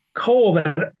coal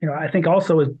that, I think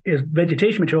also is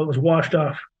vegetation material that was washed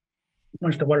off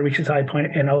once the water reaches high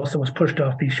point, and also was pushed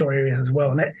off these shore areas as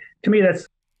well. And that, to me, that's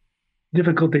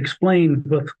difficult to explain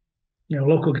with,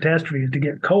 local catastrophes, to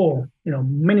get coal,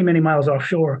 many, many miles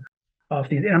offshore off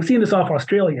these. And I'm seeing this off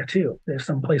Australia too. There's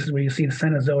some places where you see the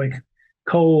Cenozoic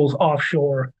coals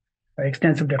offshore,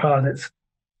 extensive deposits.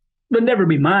 They'll never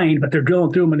be mined, but they're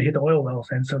drilling through them and they hit the oil wells.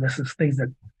 And so this is things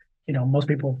that, most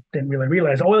people didn't really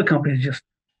realize. Oil companies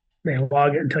they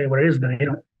log it and tell you what it is, but they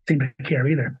don't seem to care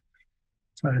either.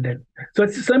 So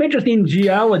it's some interesting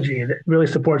geology that really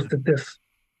supports that this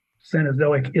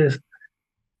Cenozoic is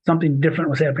something different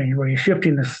was happening, where you're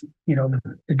shifting this,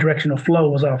 the direction of flow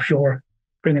was offshore,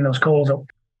 bringing those coals up.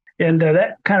 And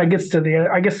that kind of gets to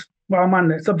I guess, while I'm on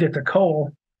the subject of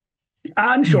coal,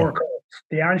 onshore coals,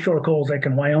 the onshore coals like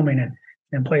in Wyoming and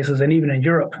in places, and even in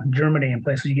Europe, Germany, and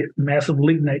places, you get massive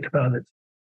lignite deposits,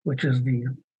 which is the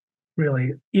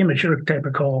really immature type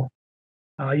of coal.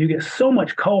 You get so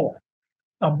much coal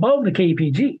above the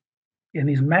KPG in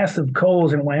these massive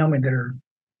coals in Wyoming that are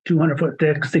 200 foot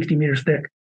thick, 60 meters thick,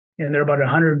 and they're about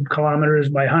 100 kilometers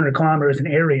by 100 kilometers in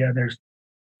area. There's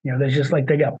just like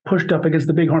they got pushed up against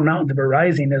the Bighorn Mountains that were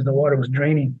rising as the water was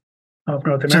draining off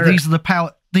North America. So these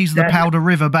are the Powder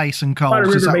River Basin coals. Powder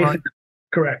River is that Basin, right?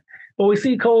 Correct. Well, we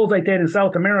see coals like that in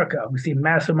South America. We see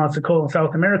massive amounts of coal in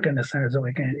South America in the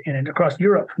Cenozoic, and across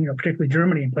Europe, particularly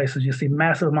Germany and places, you see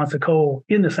massive amounts of coal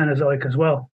in the Cenozoic as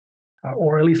well,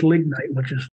 or at least lignite,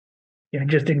 which is,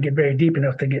 just didn't get very deep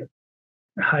enough to get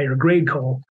higher grade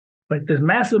coal. But there's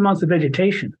massive amounts of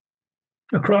vegetation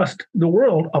across the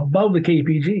world above the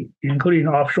KPG, including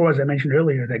offshore, as I mentioned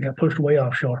earlier, that got pushed way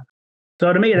offshore.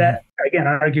 So to me, that, again,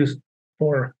 argues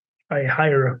for a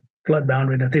higher flood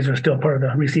boundary, that these are still part of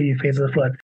the receding phase of the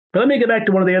flood. But let me get back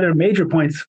to one of the other major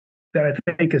points that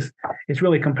I think is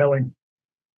really compelling,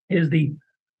 is the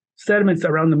sediments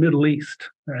around the Middle East.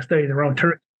 I studied around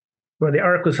Turkey, where the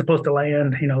Ark was supposed to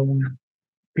land.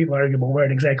 People argue about where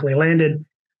it exactly landed.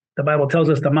 The Bible tells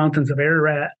us the mountains of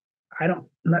Ararat.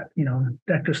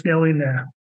 Dr. Snelling,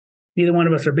 neither one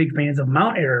of us are big fans of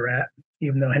Mount Ararat,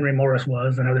 even though Henry Morris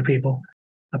was and other people,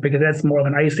 because that's more of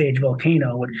an Ice Age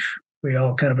volcano, which we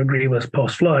all kind of agree was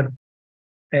post-flood.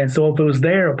 And so if it was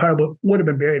there, it probably would have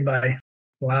been buried by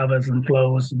lavas and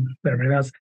flows and everything else.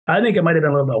 I think it might have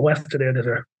been a little bit west of there. There's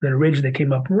a ridge that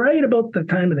came up right about the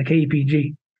time of the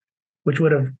KPG, which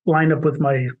would have lined up with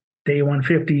my day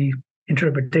 150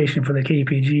 interpretation for the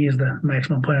KPG as the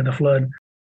maximum point of the flood.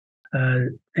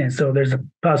 And so there's a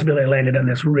possibility I landed on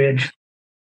this ridge.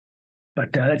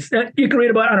 But you can read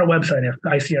about it on our website,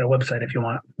 ICR website, if you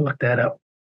want to look that up.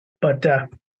 But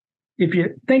if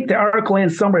you think the Ark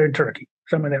lands somewhere in Turkey,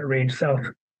 somewhere in that range,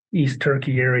 southeast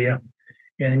Turkey area,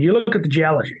 and you look at the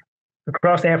geology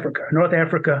across Africa, North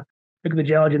Africa, look at the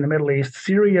geology in the Middle East,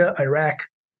 Syria, Iraq,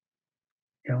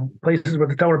 places where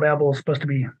the Tower of Babel is supposed to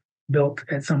be built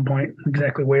at some point,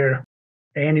 exactly where.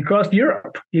 And across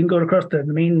Europe, you can go across the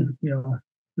main,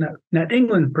 not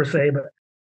England per se, but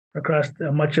across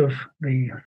much of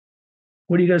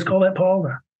what do you guys call that, Paul?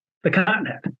 The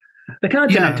continent. The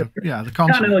continent. The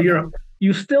continental Europe.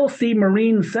 You still see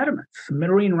marine sediments,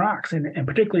 marine rocks, and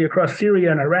particularly across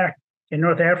Syria and Iraq, in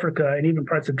North Africa, and even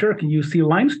parts of Turkey, you see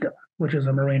limestone, which is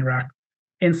a marine rock,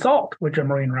 and salt, which are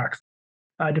marine rocks,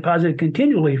 deposited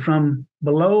continually from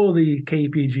below the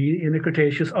KPG in the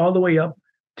Cretaceous all the way up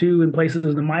to, in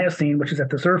places, the Miocene, which is at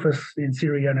the surface in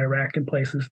Syria and Iraq in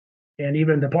places, and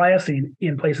even the Pliocene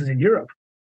in places in Europe.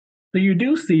 So you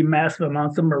do see massive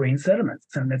amounts of marine sediments,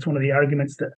 and that's one of the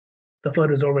arguments that the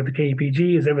flood is over at the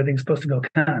KPG, is everything's supposed to go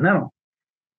continental.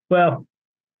 Well,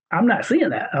 I'm not seeing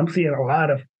that. I'm seeing a lot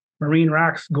of marine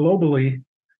rocks globally.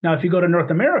 Now, if you go to North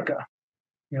America,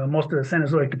 most of the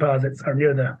Cenozoic deposits are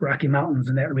near the Rocky Mountains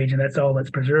in that region. That's all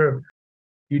that's preserved.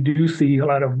 You do see a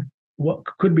lot of what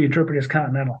could be interpreted as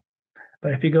continental.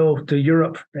 But if you go to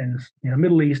Europe and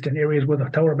Middle East and areas where the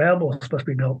Tower of Babel is supposed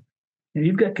to be built,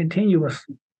 you've got continuous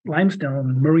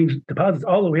limestone marine deposits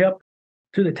all the way up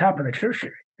to the top of the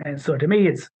tertiary. And so to me,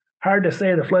 it's hard to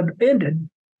say the flood ended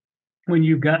when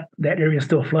you've got that area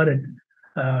still flooded,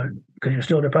 because you're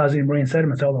still depositing marine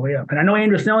sediments all the way up. And I know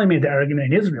Andrew Snelling made the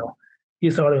argument in Israel. He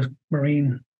saw those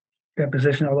marine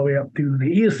deposition all the way up through the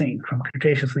Eocene, from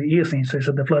Cretaceous to the Eocene. So he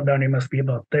said the flood boundary must be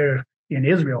about there in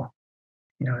Israel,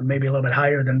 maybe a little bit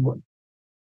higher than what.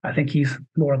 I think he's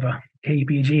more of a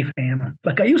KPG fan,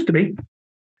 like I used to be,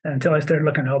 until I started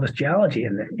looking at all this geology.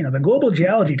 And the global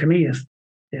geology to me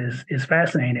is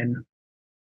fascinating.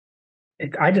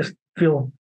 And I just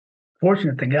feel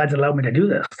fortunate that God's allowed me to do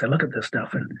this, to look at this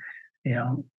stuff.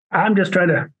 And I'm just trying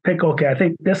to pick. Okay, I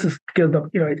think this is because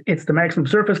it's the maximum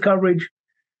surface coverage,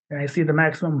 and I see the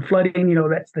maximum flooding.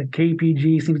 That's the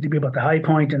KPG seems to be about the high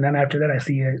point, and then after that, I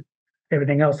see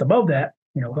everything else above that.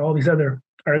 All these other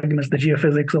arguments, the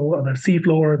geophysics of the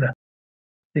seafloor,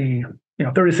 the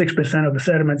 36% of the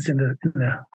sediments in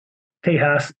the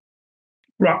Tejas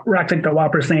rocks like the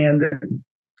Whopper sand,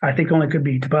 I think only could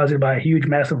be deposited by a huge,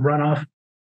 massive runoff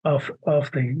of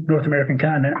the North American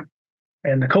continent.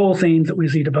 And the coal seams that we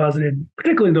see deposited,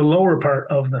 particularly in the lower part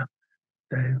of the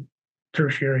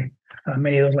tertiary,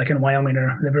 many of those, like in Wyoming,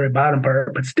 are the very bottom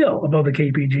part, but still above the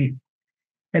KPG.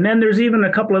 And then there's even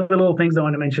a couple of little things I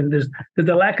want to mention. There's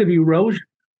the lack of erosion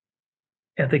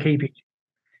at the KPG.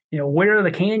 Where are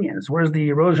the canyons? Where's the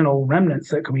erosional remnants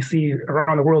that we see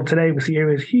around the world today? We see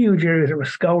huge areas that were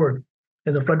scoured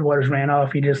as the floodwaters ran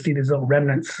off. You just see these little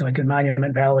remnants, like in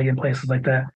Monument Valley and places like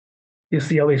that. You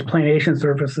see all these planation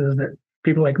surfaces that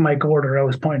people like Mike Order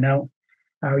always point out,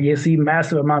 you see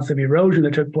massive amounts of erosion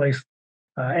that took place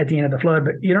at the end of the flood,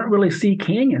 but you don't really see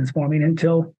canyons forming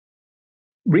until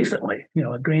recently.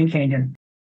 A Grand Canyon,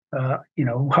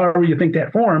 however you think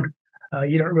that formed,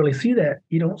 you don't really see that.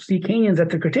 You don't see canyons at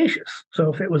the Cretaceous.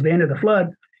 So if it was the end of the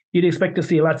flood, you'd expect to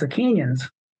see lots of canyons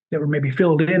that were maybe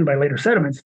filled in by later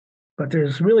sediments, but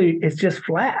it's just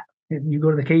flat. If you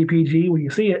go to the KPG where you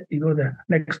see it, you go to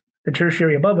the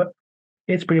tertiary above it,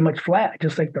 it's pretty much flat,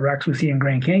 just like the rocks we see in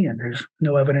Grand Canyon. There's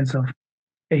no evidence of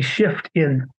a shift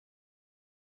in,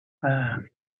 I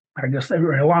guess, a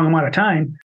long amount of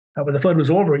time. When the flood was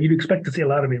over, you'd expect to see a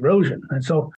lot of erosion. And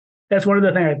so that's one of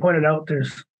the things I pointed out.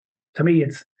 To me,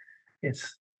 and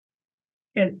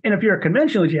if you're a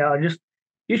conventional geologist,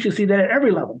 you should see that at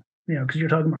every level, because you're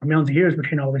talking about millions of years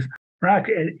between all these rock.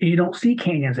 You don't see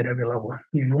canyons at every level.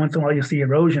 Once in a while you see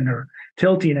erosion or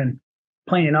tilting and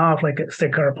planing off like at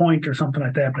Stickar Point or something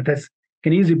like that, but that's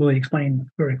can easily be explained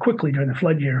very quickly during the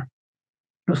flood year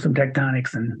with some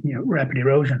tectonics and rapid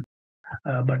erosion.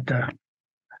 But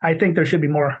I think there should be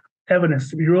more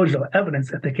evidence, erosional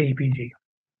evidence at the KPG.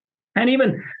 And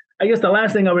even, I guess the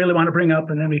last thing I really want to bring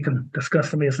up, and then we can discuss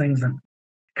some of these things, and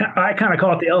I kind of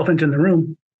call it the elephant in the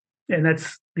room, and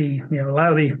that's a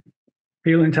lot of the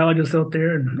paleontologists out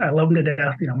there, and I love them to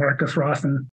death, Marcus Ross,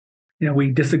 and,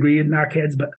 we disagree and knock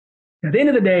heads, but at the end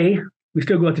of the day, we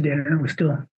still go out to dinner, we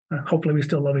still, hopefully we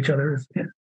still love each other.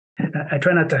 I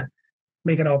try not to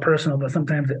make it all personal, but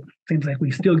sometimes it seems like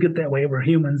we still get that way. We're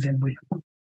humans, and we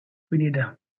need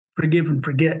to forgive and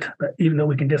forget. But even though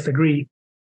we can disagree,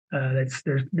 I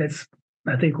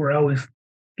think we're always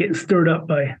getting stirred up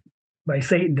by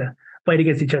Satan to fight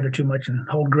against each other too much and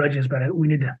hold grudges. But we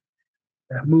need to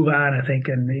move on, I think.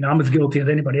 And I'm as guilty as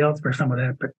anybody else for some of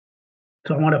that. But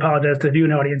so I want to apologize to the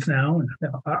viewing audience now, and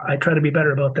I try to be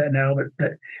better about that now.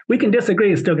 But we can disagree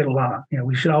and still get along.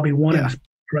 We should all be one in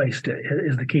Christ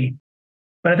is the key.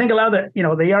 But I think a lot of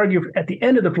that, they argue at the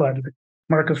end of the flood.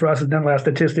 Marcus Ross has done a lot of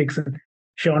statistics and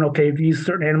shown, okay, these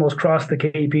certain animals cross the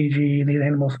KPG, these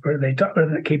animals, or the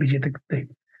KPG,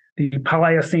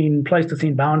 the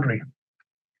Pleistocene boundary.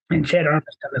 And Chad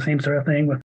Armstrong done the same sort of thing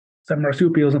with some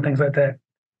marsupials and things like that.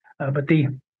 But to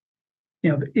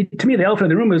me, the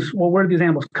elephant in the room is, well, where do these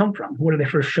animals come from? Where do they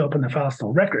first show up in the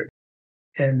fossil record?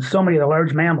 And so many of the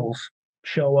large mammals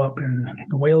show up, and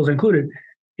the whales included,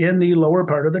 in the lower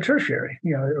part of the tertiary,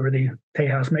 or the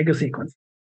Tejas megasequence.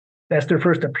 That's their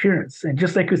first appearance. And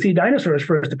just like we see dinosaurs'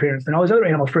 first appearance and all these other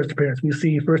animals' first appearance, we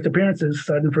see first appearances,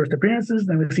 sudden first appearances,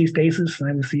 then we see stasis, and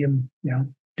then we see them,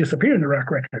 disappear in the rock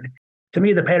record. To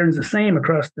me, the pattern's the same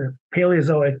across the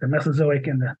Paleozoic, the Mesozoic,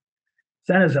 and the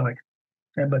Cenozoic.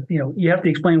 But, you have to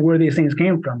explain where these things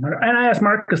came from. And I asked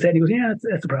Marcus that, and he goes, yeah,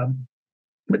 that's a problem.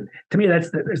 But to me,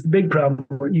 that's the big problem.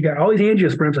 You got all these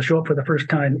angiosperms that show up for the first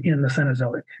time in the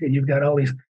Cenozoic, and you've got all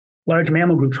these large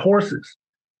mammal groups, horses.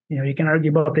 You can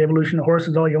argue about the evolution of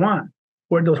horses all you want.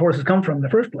 Where did those horses come from in the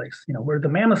first place? Where did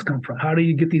the mammoths come from? How do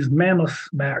you get these mammoths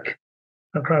back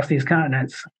across these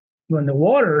continents when the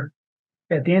water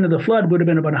at the end of the flood would have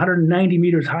been about 190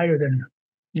 meters higher than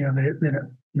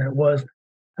it was?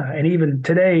 And even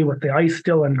today, with the ice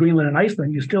still in Greenland and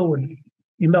Iceland,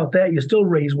 you melt that, you still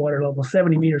raise water level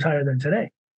 70 meters higher than today.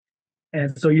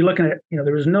 And so you're looking at,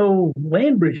 there was no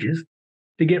land bridges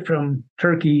to get from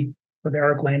Turkey, where the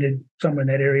Ark landed somewhere in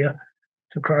that area,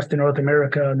 to cross to North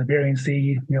America and the Bering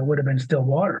Sea, would have been still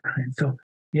water. And so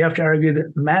you have to argue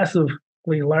that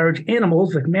massively large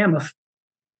animals like mammoths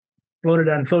floated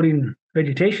on floating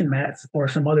vegetation mats, or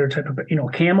some other type of,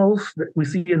 camels that we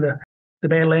see in the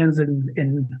Badlands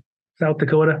in South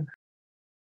Dakota.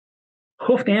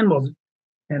 Hoofed animals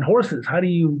and horses, how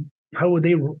would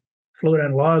they float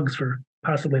on logs for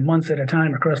possibly months at a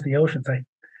time across the oceans?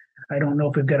 I don't know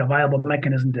if we've got a viable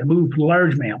mechanism to move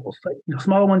large mammals.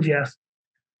 Small ones, yes.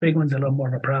 Big ones, a little more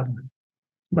of a problem.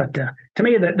 But to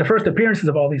me, the first appearances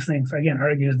of all these things, again,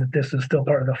 argues that this is still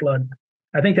part of the flood.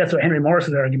 I think that's what Henry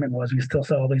Morris's argument was. We still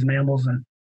saw all these mammals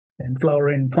and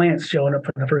flowering plants showing up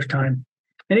for the first time.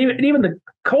 And even the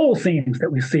coal seams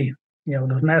that we see,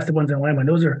 those massive ones in Wyoming,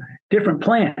 those are different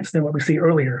plants than what we see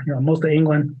earlier. Most of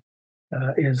England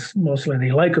is mostly the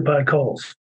lycopod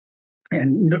coals.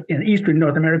 And in eastern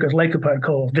North America is lycopod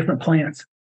coals, different plants.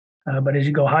 But as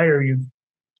you go higher,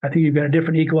 I think you've got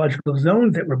different ecological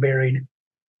zones that were buried.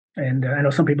 And I know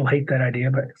some people hate that idea,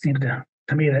 but it seems to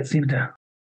me that seems to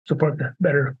support the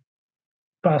better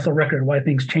fossil record, why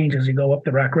things change as you go up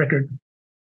the rock record.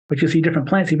 But you see different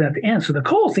plants even at the end. So the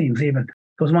coal seams, even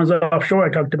those ones offshore I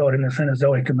talked about in the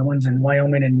Cenozoic, and the ones in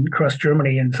Wyoming and across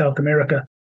Germany and South America,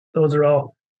 those are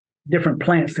all different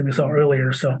plants that we saw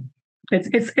earlier. So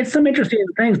it's some interesting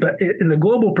things, but in the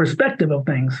global perspective of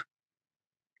things,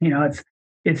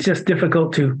 it's just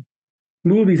difficult to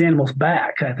move these animals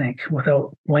back, I think,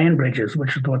 without land bridges,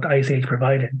 which is what the Ice Age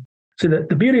provided. So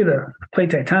the beauty of the plate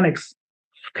tectonics,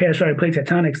 catastrophic plate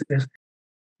tectonics, is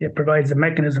it provides a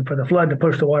mechanism for the flood to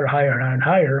push the water higher and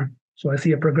higher. So I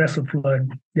see a progressive flood,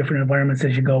 different environments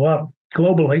as you go up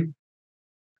globally.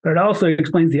 But it also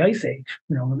explains the Ice Age.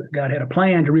 God had a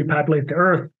plan to repopulate the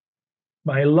Earth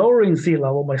by lowering sea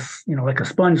level, by like a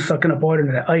sponge sucking up water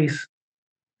into the ice,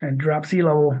 and drop sea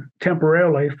level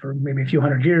temporarily for maybe a few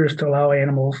hundred years to allow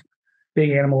animals,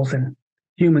 big animals and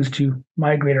humans, to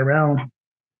migrate around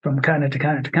from continent to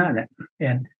continent to continent.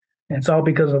 And it's all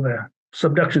because of the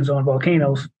subduction zone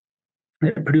volcanoes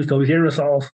that produced all these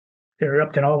aerosols that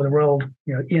erupted all over the world.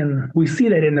 We see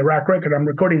that in the rock record. I'm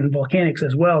recording in volcanics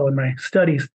as well in my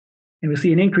studies, and we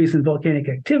see an increase in volcanic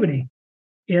activity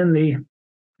in the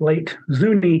late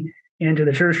Zuni into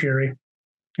the Tertiary.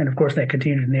 And of course, that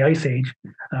continued in the Ice Age.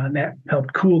 And that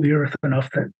helped cool the Earth enough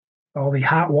that all the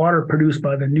hot water produced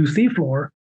by the new seafloor,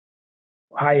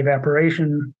 high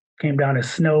evaporation, came down as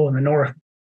snow in the north.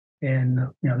 And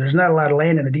there's not a lot of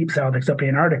land in the deep south except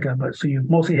Antarctica, but so you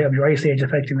mostly have your Ice Age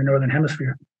affecting the northern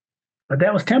hemisphere. But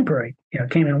that was temporary.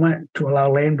 It came and went to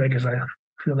allow land bridges. I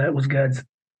feel that was God's.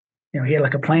 He had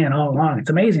like a plan all along. It's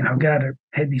amazing how God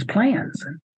had these plans,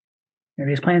 and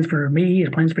these plans for me, his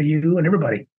plans for you, and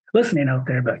everybody listening out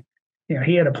there. But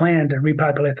he had a plan to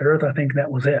repopulate the Earth. I think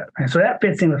that was it, and so that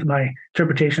fits in with my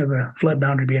interpretation of the flood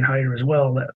boundary being higher as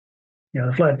well. That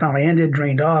the flood finally ended,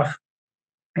 drained off,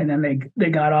 and then they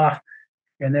got off,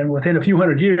 and then within a few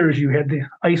hundred years, you had the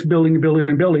ice building,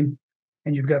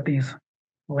 and you've got these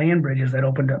land bridges that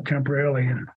opened up temporarily.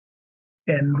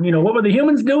 And what were the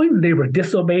humans doing? They were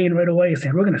disobeying right away,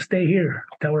 saying, we're going to stay here,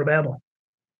 Tower of Babel.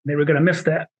 They were going to miss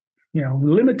that,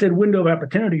 limited window of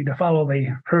opportunity to follow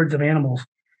the herds of animals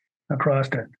across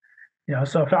it.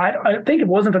 So I think if it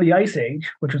wasn't for the Ice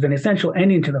Age, which was an essential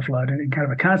ending to the flood and kind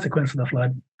of a consequence of the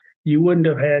flood, you wouldn't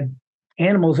have had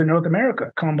animals in North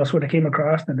America. Columbus would have came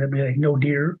across, and there'd be like no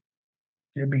deer.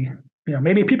 There'd be,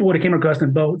 maybe people would have came across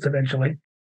in boats eventually,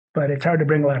 but it's hard to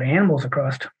bring a lot of animals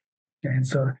across. And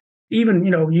so even,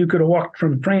 you could have walked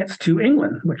from France to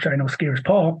England, which I know scares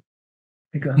Paul,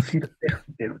 because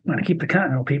they want to keep the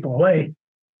continental people away.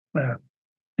 And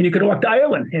you could have walked to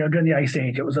Ireland, during the Ice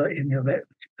Age. It was,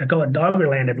 they call it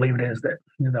Doggerland, I believe it is, that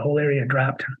the whole area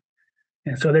dropped.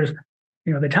 And so there's,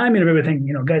 the timing of everything,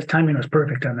 God's timing was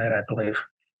perfect on that, I believe.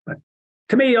 But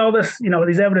to me, all this,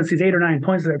 these evidence, these 8 or 9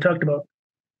 points that I've talked about,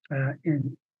 kind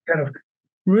of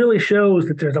really shows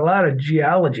that there's a lot of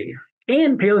geology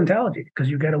and paleontology, because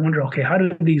you've got to wonder, okay, how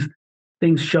do these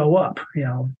things show up?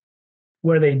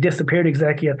 Where they disappeared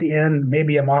exactly at the end.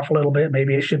 Maybe I'm off a little bit.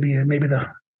 Maybe it should be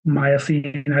the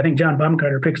Miocene. I think John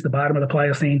Baumgartner picks the bottom of the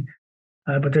Pliocene.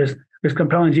 But there's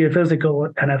compelling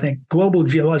geophysical and I think global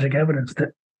geologic evidence that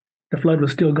the flood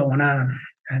was still going on,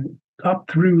 and up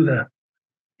through the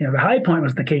high point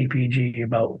was the KPG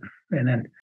about, and then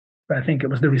I think it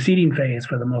was the receding phase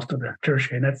for the most of the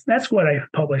Tertiary. And that's what I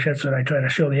publish. That's what I try to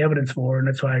show the evidence for, and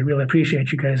that's why I really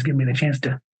appreciate you guys giving me the chance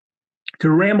to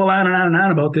ramble on and on and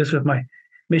on about this with my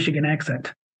Michigan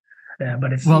accent.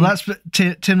 But it's that's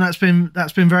Tim. That's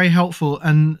been very helpful,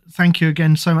 and thank you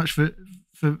again so much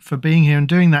for being here and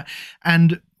doing that.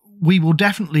 And we will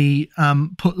definitely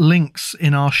put links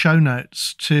in our show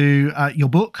notes to your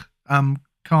book,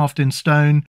 Carved in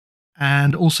Stone,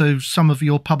 and also some of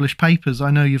your published papers.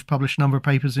 I know you've published a number of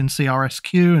papers in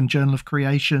CRSQ and Journal of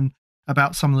Creation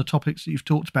about some of the topics that you've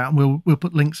talked about, and we'll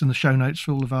put links in the show notes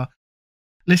for all of our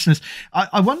listeners.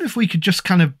 I wonder if we could just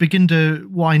kind of begin to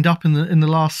wind up in the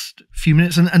last few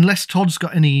minutes, and unless Todd's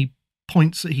got any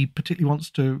points that he particularly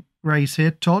wants to raise here,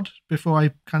 Todd, before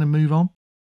I kind of move on.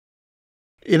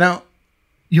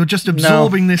 You're just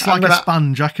absorbing this like a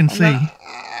sponge. I can see.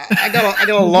 I got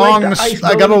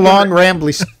a long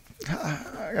rambling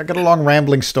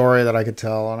story that I could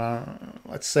tell, and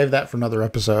let's save that for another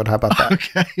episode. How about that?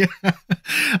 Okay.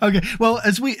 Okay. Well,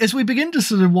 as we begin to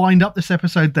sort of wind up this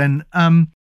episode, then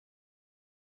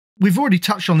we've already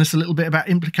touched on this a little bit about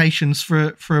implications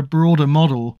for a broader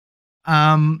model.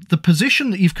 The position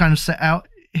that you've kind of set out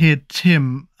here,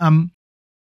 Tim.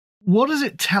 What does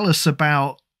it tell us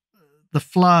about the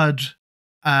flood,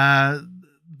 the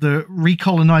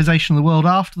recolonization of the world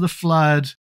after the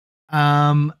flood,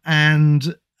 and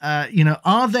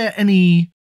are there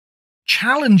any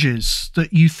challenges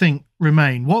that you think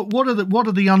remain? What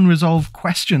are the unresolved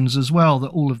questions as well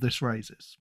that all of this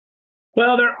raises?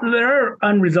 Well, there are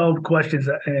unresolved questions.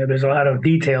 There's a lot of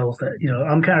details that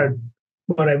I'm kind of,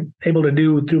 what I'm able to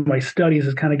do through my studies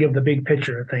is kind of give the big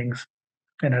picture of things.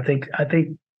 And I think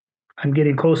I'm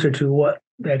getting closer to what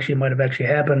actually might have actually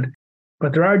happened.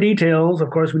 But there are details. Of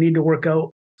course, we need to work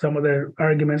out some of the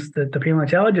arguments that the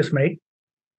paleontologists make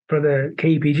for the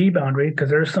KPG boundary, because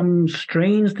there's some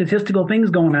strange statistical things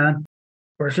going on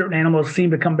where certain animals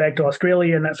seem to come back to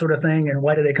Australia and that sort of thing. And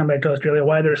why do they come back to Australia?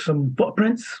 Why there's some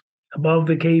footprints above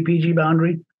the KPG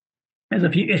boundary? There's a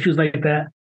few issues like that.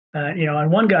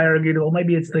 And one guy argued, well,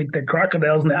 maybe it's like the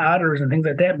crocodiles and the otters and things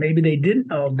like that. Maybe they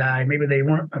didn't all die. Maybe they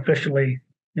weren't officially,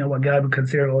 what God would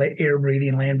consider air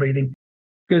breathing, land breathing.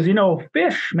 Because,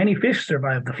 many fish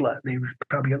survived the flood. They were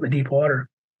probably out in the deep water.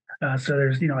 So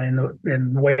there's,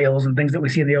 in whales and things that we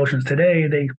see in the oceans today,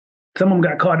 some of them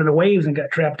got caught in the waves and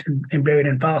got trapped and buried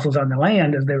in fossils on the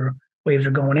land as waves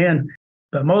are going in.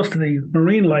 But most of the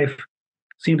marine life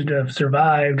seems to have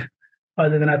survived,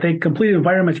 other than I think complete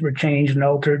environments were changed and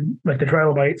altered, like the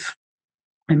trilobites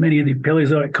and many of the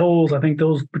Paleozoic coals. I think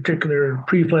those particular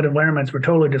pre-flood environments were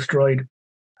totally destroyed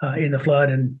in the flood,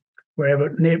 and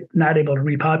were not able to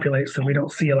repopulate. So we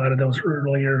don't see a lot of those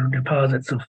earlier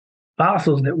deposits of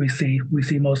fossils that we see. We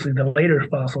see mostly the later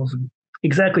fossils, and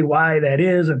exactly why that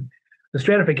is, and the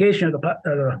stratification of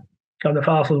the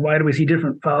fossils. Why do we see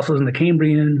different fossils in the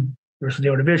Cambrian versus the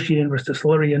Ordovician versus the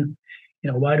Silurian?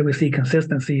 Why do we see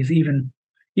consistencies, even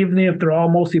if they're all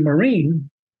mostly marine,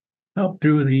 up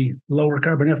through the lower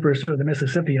Carboniferous or the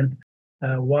Mississippian?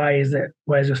 Why is there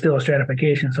still a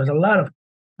stratification? So there's a lot of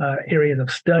areas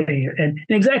of study. And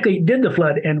exactly, did the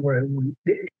flood end where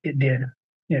it did?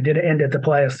 Did it end at the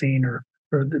Pliocene or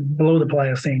below the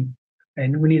Pliocene?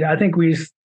 And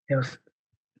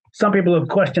some people have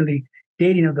questioned the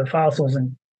dating of the fossils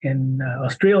in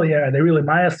Australia. Are they really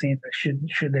Miocene?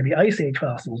 Should they be Ice Age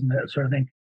fossils and that sort of thing?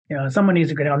 Someone needs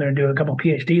to go down there and do a couple of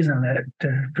PhDs on that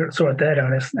to sort that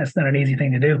out. That's not an easy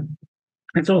thing to do.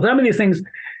 And so some of these things,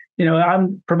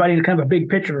 I'm providing kind of a big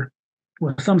picture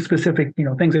with some specific,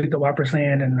 things like the Whopper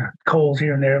sand and the coals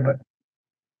here and there, but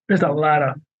there's a lot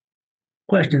of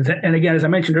questions. And again, as I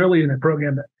mentioned earlier in the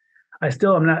program, that I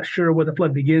still am not sure where the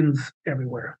flood begins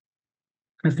everywhere.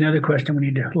 That's the other question we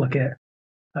need to look at.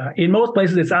 In most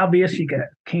places, it's obvious. You got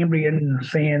Cambrian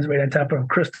sands right on top of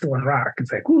crystal and rock.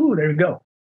 It's like, whoo, there you go.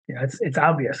 It's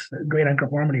obvious, great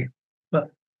unconformity.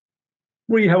 But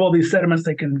where you have all these sediments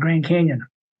like in Grand Canyon,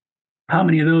 how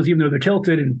many of those, even though they're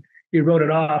tilted and eroded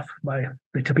off by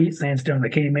the Tapete sandstone that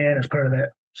came in as part of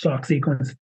that Sauk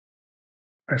sequence,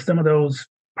 are some of those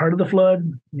part of the flood?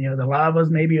 The lavas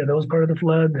maybe, are those part of the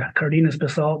flood? The Cardenas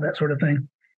basalt, that sort of thing.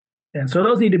 And so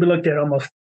those need to be looked at almost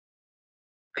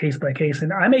case by case.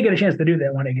 And I may get a chance to do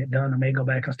that when I get done. I may go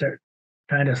back and start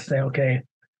trying to say, okay,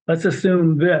 let's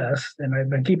assume this. And I've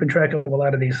been keeping track of a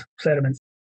lot of these sediments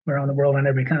around the world on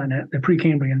every continent, the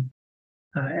Precambrian.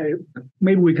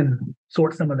 Maybe we can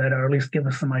sort some of that out, or at least give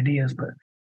us some ideas. But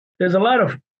there's a lot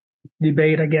of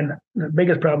debate. Again, the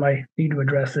biggest problem I need to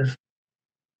address is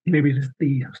maybe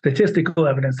the statistical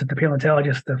evidence that the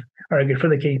paleontologists have argued for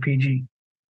the KPG.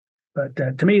 But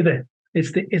to me,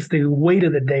 it's the weight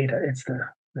of the data. It's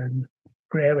the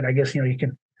gravity. I guess you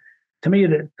can. To me,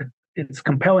 that it's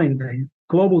compelling. The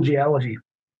global geology,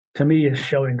 to me, is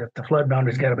showing that the flood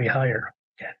boundary's got to be higher,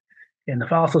 and the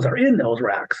fossils are in those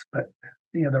rocks. But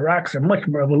the rocks are much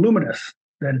more voluminous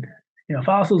than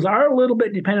fossils are a little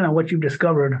bit dependent on what you've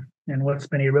discovered and what's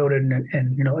been eroded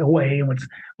and away and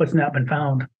what's not been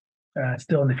found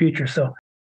still in the future. So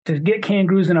to get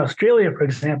kangaroos in Australia, for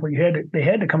example, they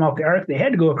had to come off the ark. They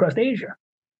had to go across Asia.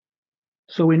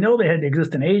 So we know they had to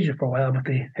exist in Asia for a while, but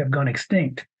they have gone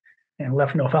extinct and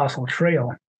left no fossil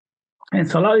trail. And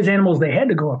so a lot of these animals, they had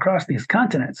to go across these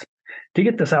continents to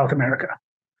get to South America.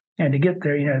 And to get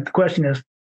there, the question is,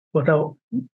 without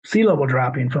sea level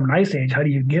dropping from an ice age, how do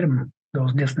you get them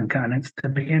those distant continents to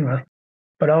begin with?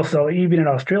 But also, even in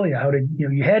Australia,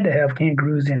 you had to have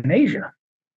kangaroos in Asia.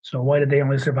 So why did they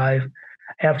only survive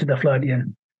after the flood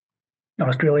in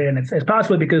Australia? And it's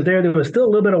possibly because there was still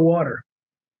a little bit of water.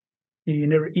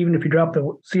 Even if you drop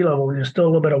the sea level, there's still a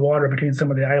little bit of water between some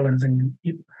of the islands.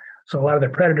 So a lot of the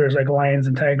predators like lions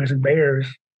and tigers and bears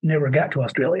never got to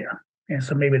Australia. And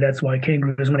so maybe that's why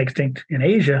kangaroos went extinct in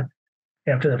Asia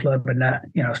after the flood, but not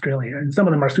in Australia. And some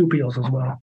of the marsupials as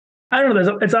well. I don't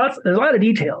know. There's a lot of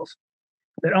details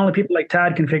that only people like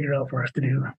Todd can figure out for us to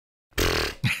do.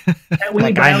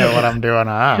 I know what I'm doing.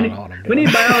 I don't know what I'm doing. We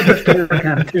need biologists to work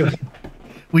on it too.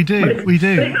 We do.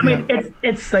 I mean,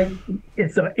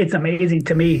 it's amazing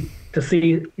to me to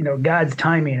see God's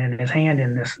timing and His hand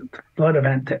in this flood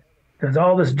event. That there's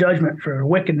all this judgment for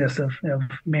wickedness of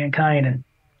mankind,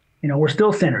 and we're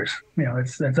still sinners.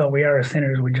 That's all we are as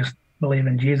sinners. We just believe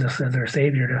in Jesus as our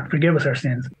Savior to forgive us our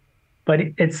sins. But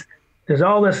there's there's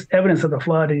all this evidence of the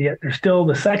flood, and yet there's still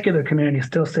the secular community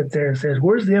still sits there and says,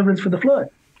 where's the evidence for the flood?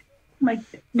 I'm like,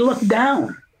 look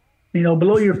down.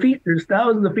 Below your feet, there's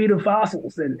thousands of feet of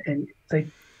fossils. And it's like,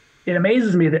 it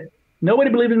amazes me that nobody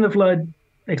believed in the flood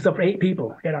except for 8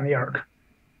 people get on the ark.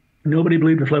 Nobody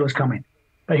believed the flood was coming.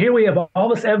 But here we have all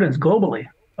this evidence globally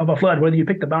of a flood, whether you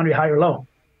pick the boundary high or low.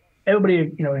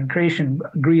 Everybody, in creation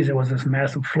agrees there was this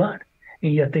massive flood.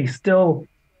 And yet they don't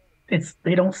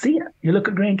see it. You look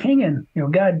at Grand Canyon,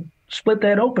 God split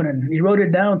that open and he wrote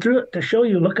it down through it to show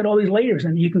you, look at all these layers.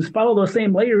 And you can follow those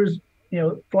same layers,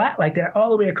 flat like that all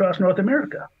the way across North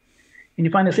America. And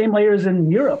you find the same layers in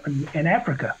Europe and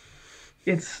Africa.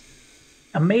 It's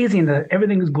amazing that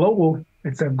everything is global.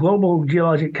 It's a global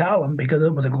geologic column because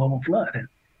it was a global flood. And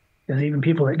there's even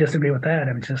people that disagree with that.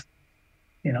 And it's just,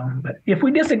 but if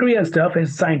we disagree on stuff,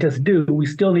 as scientists do, we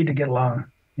still need to get along.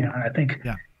 And I think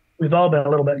we've all been a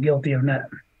little bit guilty of that.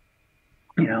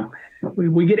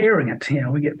 We get arrogant,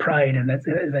 we get pride, and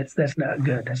that's not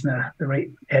good. That's not the right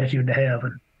attitude to have.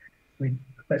 And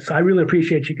so I really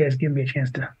appreciate you guys giving me a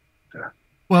chance to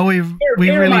well, we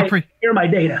really air my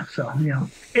data. So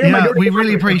we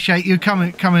really appreciate you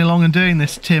coming along and doing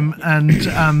this, Tim. And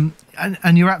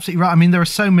you're absolutely right. I mean, there are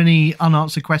so many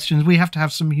unanswered questions. We have to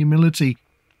have some humility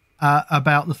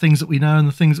about the things that we know and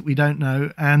the things that we don't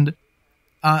know. And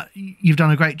you've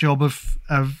done a great job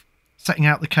of setting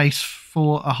out the case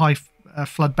for a high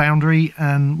flood boundary,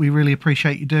 and we really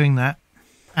appreciate you doing that.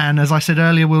 And as I said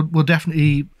earlier, we'll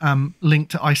definitely link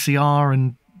to ICR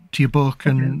and to your book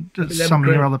and some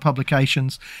of your other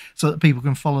publications so that people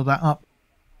can follow that up.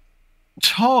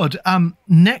 Todd,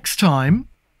 next time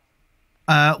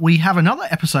we have another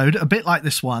episode a bit like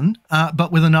this one,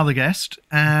 but with another guest,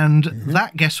 and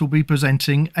that guest will be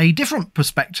presenting a different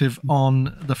perspective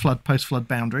on the post-flood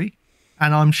boundary,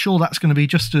 and I'm sure that's going to be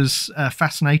just as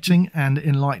fascinating and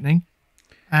enlightening,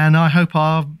 and I hope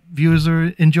our viewers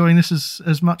are enjoying this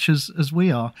as much as we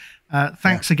are.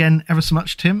 Thanks again ever so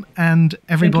much, Tim, and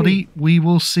everybody. We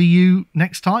will see you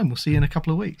next time. We'll see you in a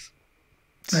couple of weeks.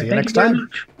 See you next time.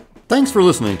 Thanks for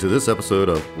listening to this episode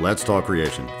of Let's Talk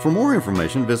Creation. For more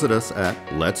information, visit us at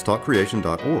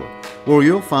letstalkcreation.org, where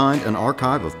you'll find an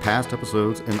archive of past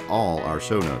episodes and all our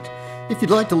show notes. If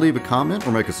you'd like to leave a comment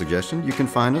or make a suggestion, you can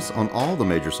find us on all the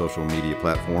major social media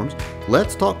platforms.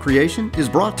 Let's Talk Creation is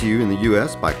brought to you in the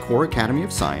U.S. by Core Academy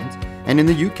of Science and in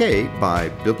the U.K. by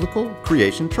Biblical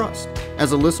Creation Trust.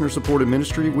 As a listener-supported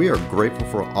ministry, we are grateful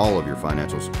for all of your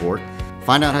financial support.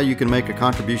 Find out how you can make a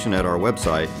contribution at our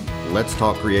website,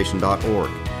 letstalkcreation.org.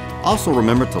 Also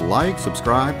remember to like,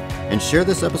 subscribe, and share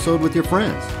this episode with your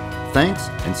friends. Thanks,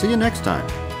 and see you next time.